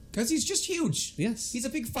guy. Because he's just huge. Yes. He's a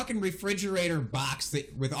big fucking refrigerator box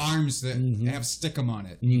with arms that have stickum on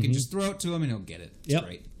it. Mm-hmm. You can just throw it to him and he'll get it. It's Yep.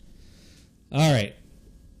 great. All right.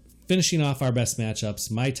 Finishing off our best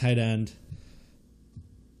matchups, my tight end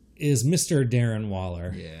is Mr. Darren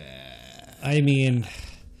Waller. Yeah. I mean,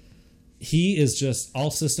 he is just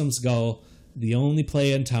all systems go. The only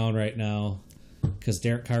play in town right now, because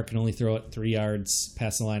Derek Carr can only throw it 3 yards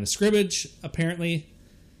past the line of scrimmage, apparently.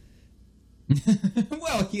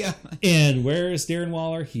 Well, yeah. And where is Darren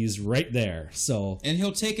Waller? He's right there. So And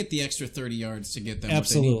he'll take it the extra 30 yards to get them.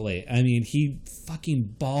 absolutely. I mean, he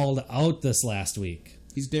fucking balled out this last week.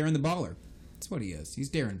 He's Darren the Baller. That's what he is. He's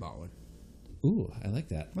Darren Baller. Ooh, I like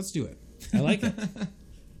that. Let's do it. I like it.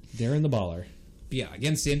 Darren the Baller. Yeah,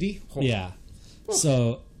 against Indy. Oh. Yeah.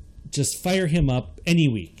 So just fire him up any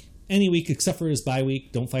week. Any week except for his bye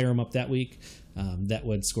week. Don't fire him up that week. That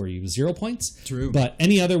would score you 0 points. True. But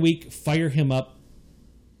any other week, fire him up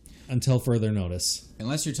until further notice.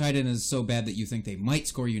 Unless your tight end is so bad that you think they might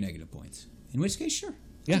score you negative points. In which case, sure. I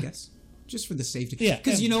Yeah. guess. Just for the safety. Yeah.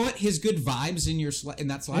 Because you know what? His good vibes in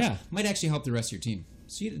that slot Yeah. might actually help the rest of your team.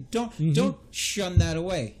 So you don't shun that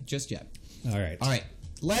away just yet. All right. All right.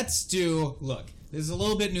 Let's do... Look, This is a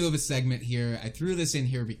little bit new of a segment here. I threw this in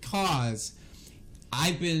here because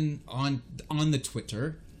I've been on the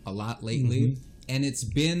Twitter a lot lately, and it's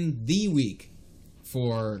been the week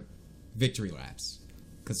for victory laps.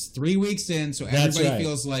 Because 3 weeks in, so everybody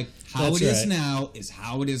feels like how it is now is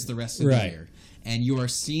how it is the rest of the year. And you are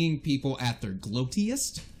seeing people at their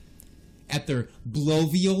gloatiest, at their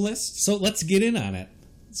blovialist. So let's get in on it.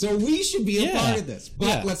 So we should be a part of this.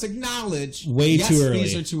 But let's acknowledge, too early.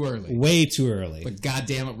 These are too early. Way too early. But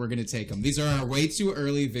goddamn it, we're going to take them. These are our way too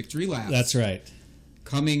early victory laps. That's right.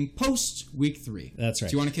 Coming post week 3. That's right.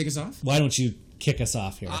 Do you want to kick us off? Why don't you kick us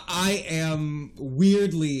off here? I am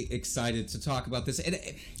weirdly excited to talk about this. And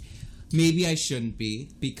maybe I shouldn't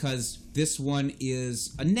be, because this one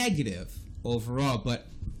is a negative overall. But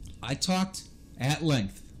I talked at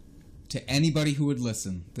length to anybody who would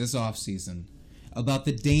listen this offseason about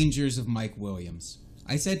the dangers of Mike Williams.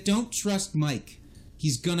 I said, don't trust Mike.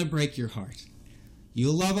 He's going to break your heart.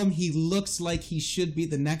 You love him. He looks like he should be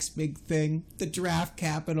the next big thing. The draft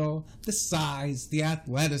capital, the size, the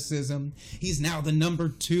athleticism. He's now the number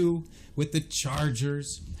 2 with the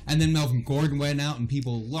Chargers. And then Melvin Gordon went out and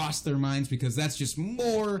people lost their minds because that's just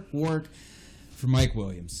more work for Mike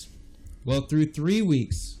Williams. Well, through 3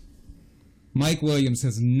 weeks, Mike Williams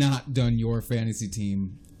has not done your fantasy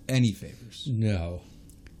team any favors. No.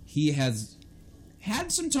 He has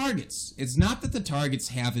had some targets. It's not that the targets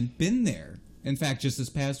haven't been there. In fact, just this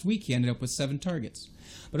past week, he ended up with 7 targets.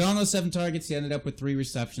 But on those 7 targets, he ended up with 3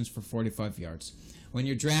 receptions for 45 yards. When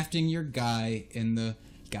you're drafting your guy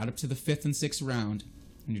got up to the 5th and 6th round,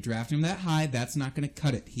 and you're drafting him that high, that's not going to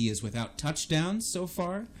cut it. He is without touchdowns so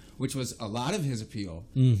far, which was a lot of his appeal.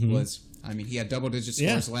 He had double-digit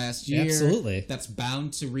scores last year. Absolutely. That's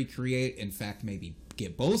bound to recreate, in fact, maybe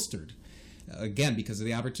get bolstered, again, because of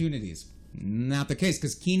the opportunities. Not the case,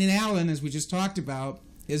 because Keenan Allen, as we just talked about,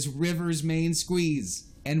 is Rivers' main squeeze,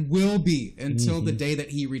 and will be until the day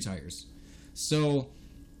that he retires. So,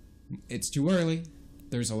 it's too early.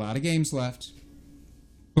 There's a lot of games left.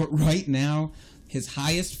 But right now, his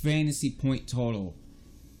highest fantasy point total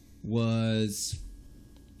was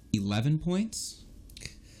 11 points.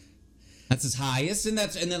 That's his highest, and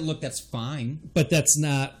then look, that's fine. But that's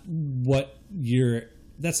not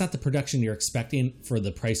that's not the production you're expecting for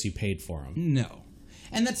the price you paid for him. No.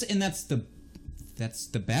 And that's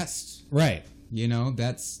the best. Right. You know,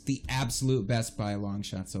 that's the absolute best by a long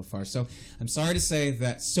shot so far. So I'm sorry to say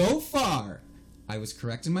that so far I was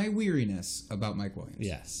correct in my weariness about Mike Williams.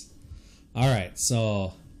 Yes. All right.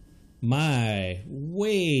 So my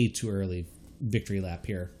way too early victory lap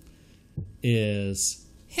here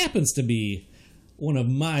happens to be one of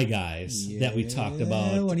my guys that we talked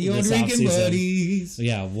about. One of your drinking buddies.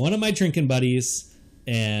 Yeah, one of my drinking buddies.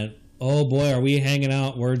 And oh boy, are we hanging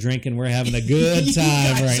out? We're drinking. We're having a good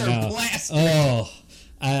time right now. Blasting.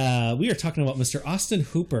 We are talking about Mr. Austin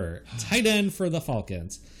Hooper, tight end for the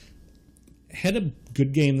Falcons. Had a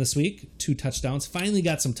good game this week. 2 touchdowns. Finally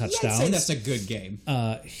got some touchdowns. I'd say that's a good game.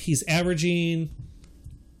 He's averaging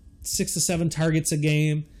 6 to 7 targets a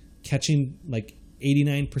game, catching like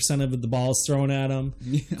 89% of the balls thrown at him.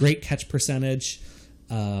 Yeah. Great catch percentage.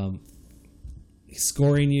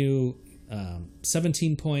 Scoring you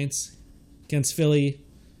 17 points against Philly.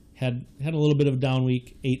 Had a little bit of a down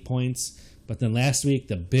week, 8 points. But then last week,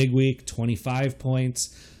 the big week, 25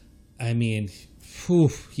 points. I mean,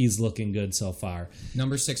 he's looking good so far.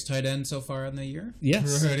 Number 6 tight end so far in the year?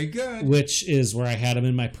 Yes. Pretty good. Which is where I had him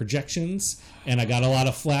in my projections. And I got a lot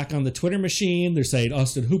of flack on the Twitter machine. They're saying,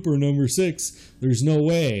 Austin Hooper, number 6. There's no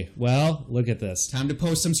way. Well, look at this. Time to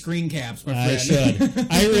post some screen caps, my friend. I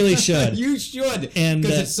should. I really should. You should.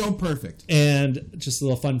 Because it's so perfect. And just a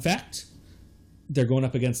little fun fact. They're going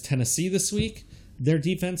up against Tennessee this week. Their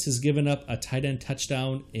defense has given up a tight end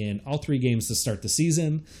touchdown in all 3 games to start the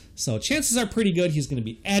season. So chances are pretty good he's going to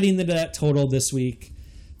be adding to that total this week.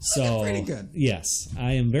 So pretty good. Yes,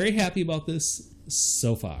 I am very happy about this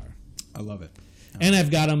so far. I love it. And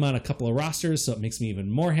I've got him on a couple of rosters, so it makes me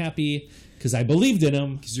even more happy because I believed in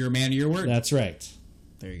him. Because you're a man of your word. That's right.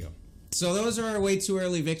 There you go. So those are our way too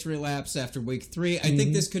early victory laps after week 3. I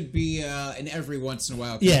think this could be an every once in a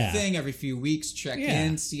while kind of thing. Every few weeks, check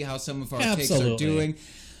in, see how some of our takes are doing.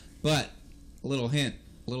 But a little hint,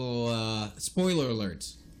 spoiler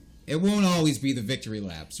alert. It won't always be the victory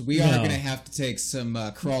laps. We are going to have to take some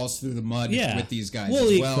crawls through the mud with these guys we'll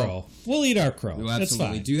as eat well. Crow. We'll eat our crow. We'll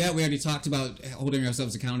absolutely do that. We already talked about holding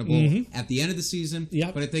ourselves accountable at the end of the season.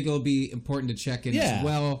 Yep. But I think it'll be important to check in as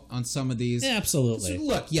well on some of these. Yeah, absolutely. So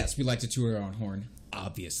look, yes, we like to toot our own horn,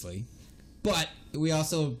 obviously. But we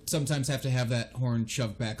also sometimes have to have that horn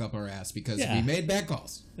shoved back up our ass because we made bad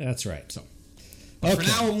calls. That's right. So, for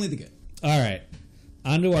now, only the good. All right.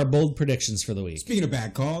 On to our bold predictions for the week. Speaking of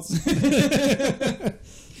bad calls.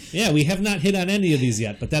 Yeah, we have not hit on any of these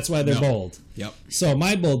yet, but that's why they're bold. Yep. So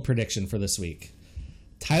my bold prediction for this week,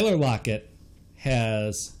 Tyler Lockett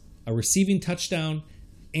has a receiving touchdown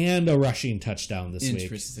and a rushing touchdown this week.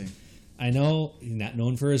 Interesting. I know he's not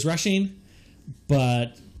known for his rushing,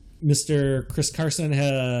 but Mr. Chris Carson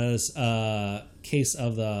has a case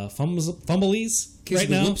of the fumblies right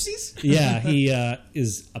now. Whoopsies? Yeah, he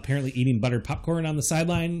is apparently eating buttered popcorn on the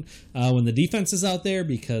sideline when the defense is out there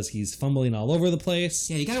because he's fumbling all over the place.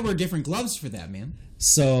 Yeah, you got to wear different gloves for that, man.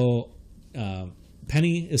 So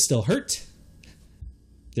Penny is still hurt.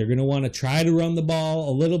 They're going to want to try to run the ball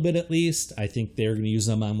a little bit at least. I think they're going to use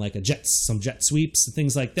them on like some jet sweeps and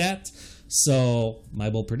things like that. So my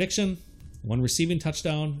bold prediction, one receiving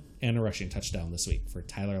touchdown and a rushing touchdown this week for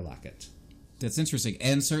Tyler Lockett. That's interesting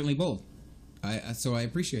and certainly bold. So I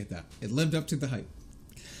appreciate that. It lived up to the hype.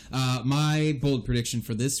 My bold prediction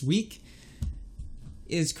for this week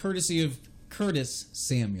is courtesy of Curtis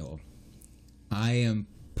Samuel. I am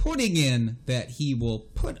putting in that he will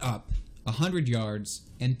put up 100 yards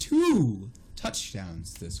and 2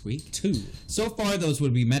 touchdowns this week. 2. So far, those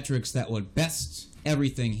would be metrics that would best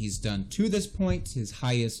everything he's done to this point. His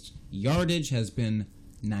highest yardage has been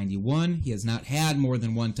 91. He has not had more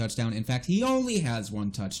than 1 touchdown. In fact, he only has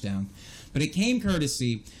 1 touchdown. But it came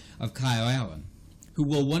courtesy of Kyle Allen, who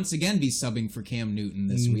will once again be subbing for Cam Newton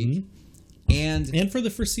this week. And for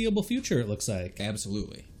the foreseeable future, it looks like.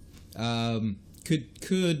 Absolutely.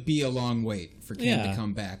 Could be a long wait for Cam to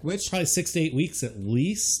come back. Which probably 6 to 8 weeks at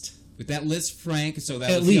least. With that list, Frank, so that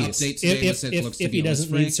at was least. the update today. If he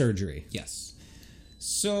doesn't need surgery. Yes.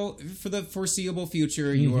 So, for the foreseeable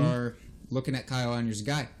future, you are looking at Kyle Allen as a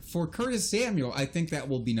guy. For Curtis Samuel, I think that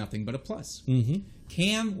will be nothing but a plus.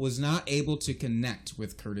 Cam was not able to connect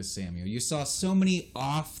with Curtis Samuel. You saw so many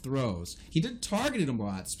off throws. He did target him a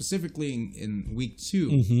lot, specifically in week 2.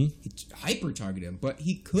 He hyper-targeted him, but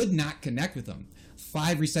he could not connect with him.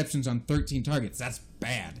 5 receptions on 13 targets. That's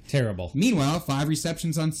bad. Terrible. Meanwhile, 5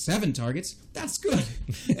 receptions on 7 targets. That's good.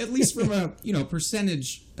 At least from a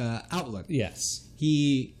percentage outlook. Yes.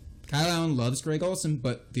 Kyle Allen loves Greg Olsen,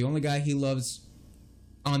 but the only guy he loves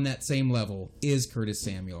on that same level is Curtis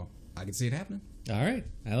Samuel. I can see it happening. All right.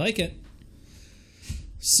 I like it.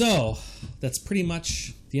 So, that's pretty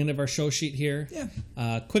much the end of our show sheet here.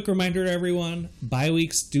 Yeah. Quick reminder to everyone, bye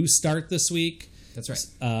weeks do start this week. That's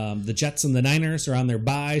right. The Jets and the Niners are on their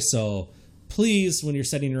bye, so please, when you're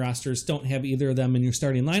setting your rosters, don't have either of them in your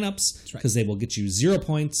starting lineups because they will get you 0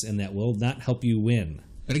 points, and that will not help you win.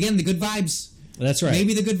 But again, the good vibes. That's right.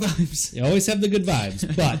 Maybe the good vibes. You always have the good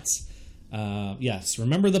vibes. But, yes,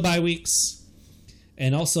 remember the bye weeks.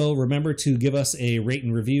 And also remember to give us a rate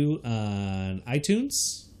and review on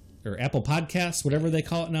iTunes or Apple Podcasts, whatever they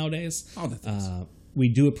call it nowadays. All the things. We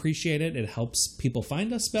do appreciate it. It helps people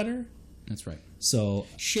find us better. That's right. So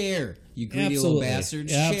share, you greedy little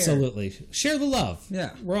bastards. Absolutely. Share the love.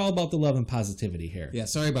 Yeah. We're all about the love and positivity here. Yeah,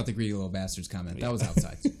 sorry about the greedy little bastards comment. That was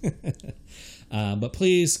outside. But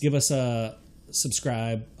please give us a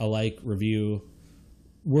subscribe, a like, review,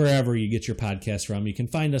 wherever you get your podcast from. You can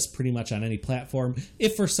find us pretty much on any platform.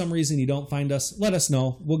 If for some reason you don't find us, let us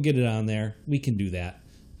know. We'll get it on there. We can do that.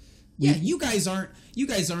 Yeah, you guys aren't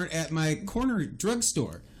at my corner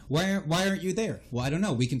drugstore. Why aren't you there? Well, I don't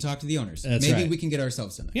know. We can talk to the owners. Maybe right. we can get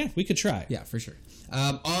ourselves in there. Yeah, we could try. Yeah, for sure.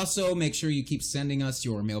 Also, make sure you keep sending us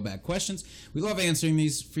your mailbag questions. We love answering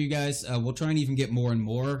these for you guys. We'll try and even get more and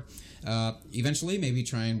more. Eventually, maybe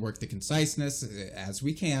try and work the conciseness as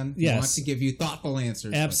we can. Yes. We want to give you thoughtful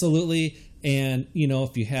answers. Absolutely. And,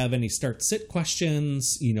 if you have any start-sit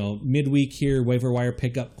questions, midweek here, waiver wire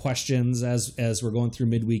pickup questions as we're going through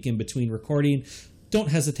midweek in between recording, don't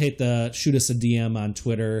hesitate to shoot us a DM on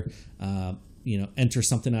Twitter. Enter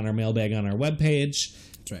something on our mailbag on our webpage.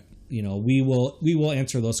 That's right. We will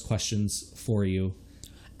answer those questions for you.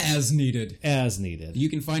 As needed. You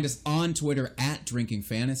can find us on Twitter at Drinking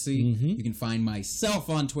Fantasy. You can find myself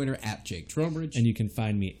on Twitter at Jake Trowbridge. And you can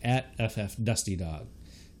find me at FF Dusty Dog.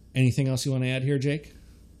 Anything else you want to add here, Jake?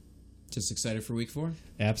 Just excited for week 4?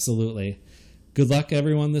 Absolutely. Good luck,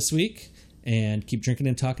 everyone, this week. And keep drinking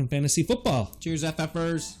and talking fantasy football. Cheers,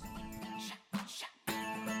 FFers.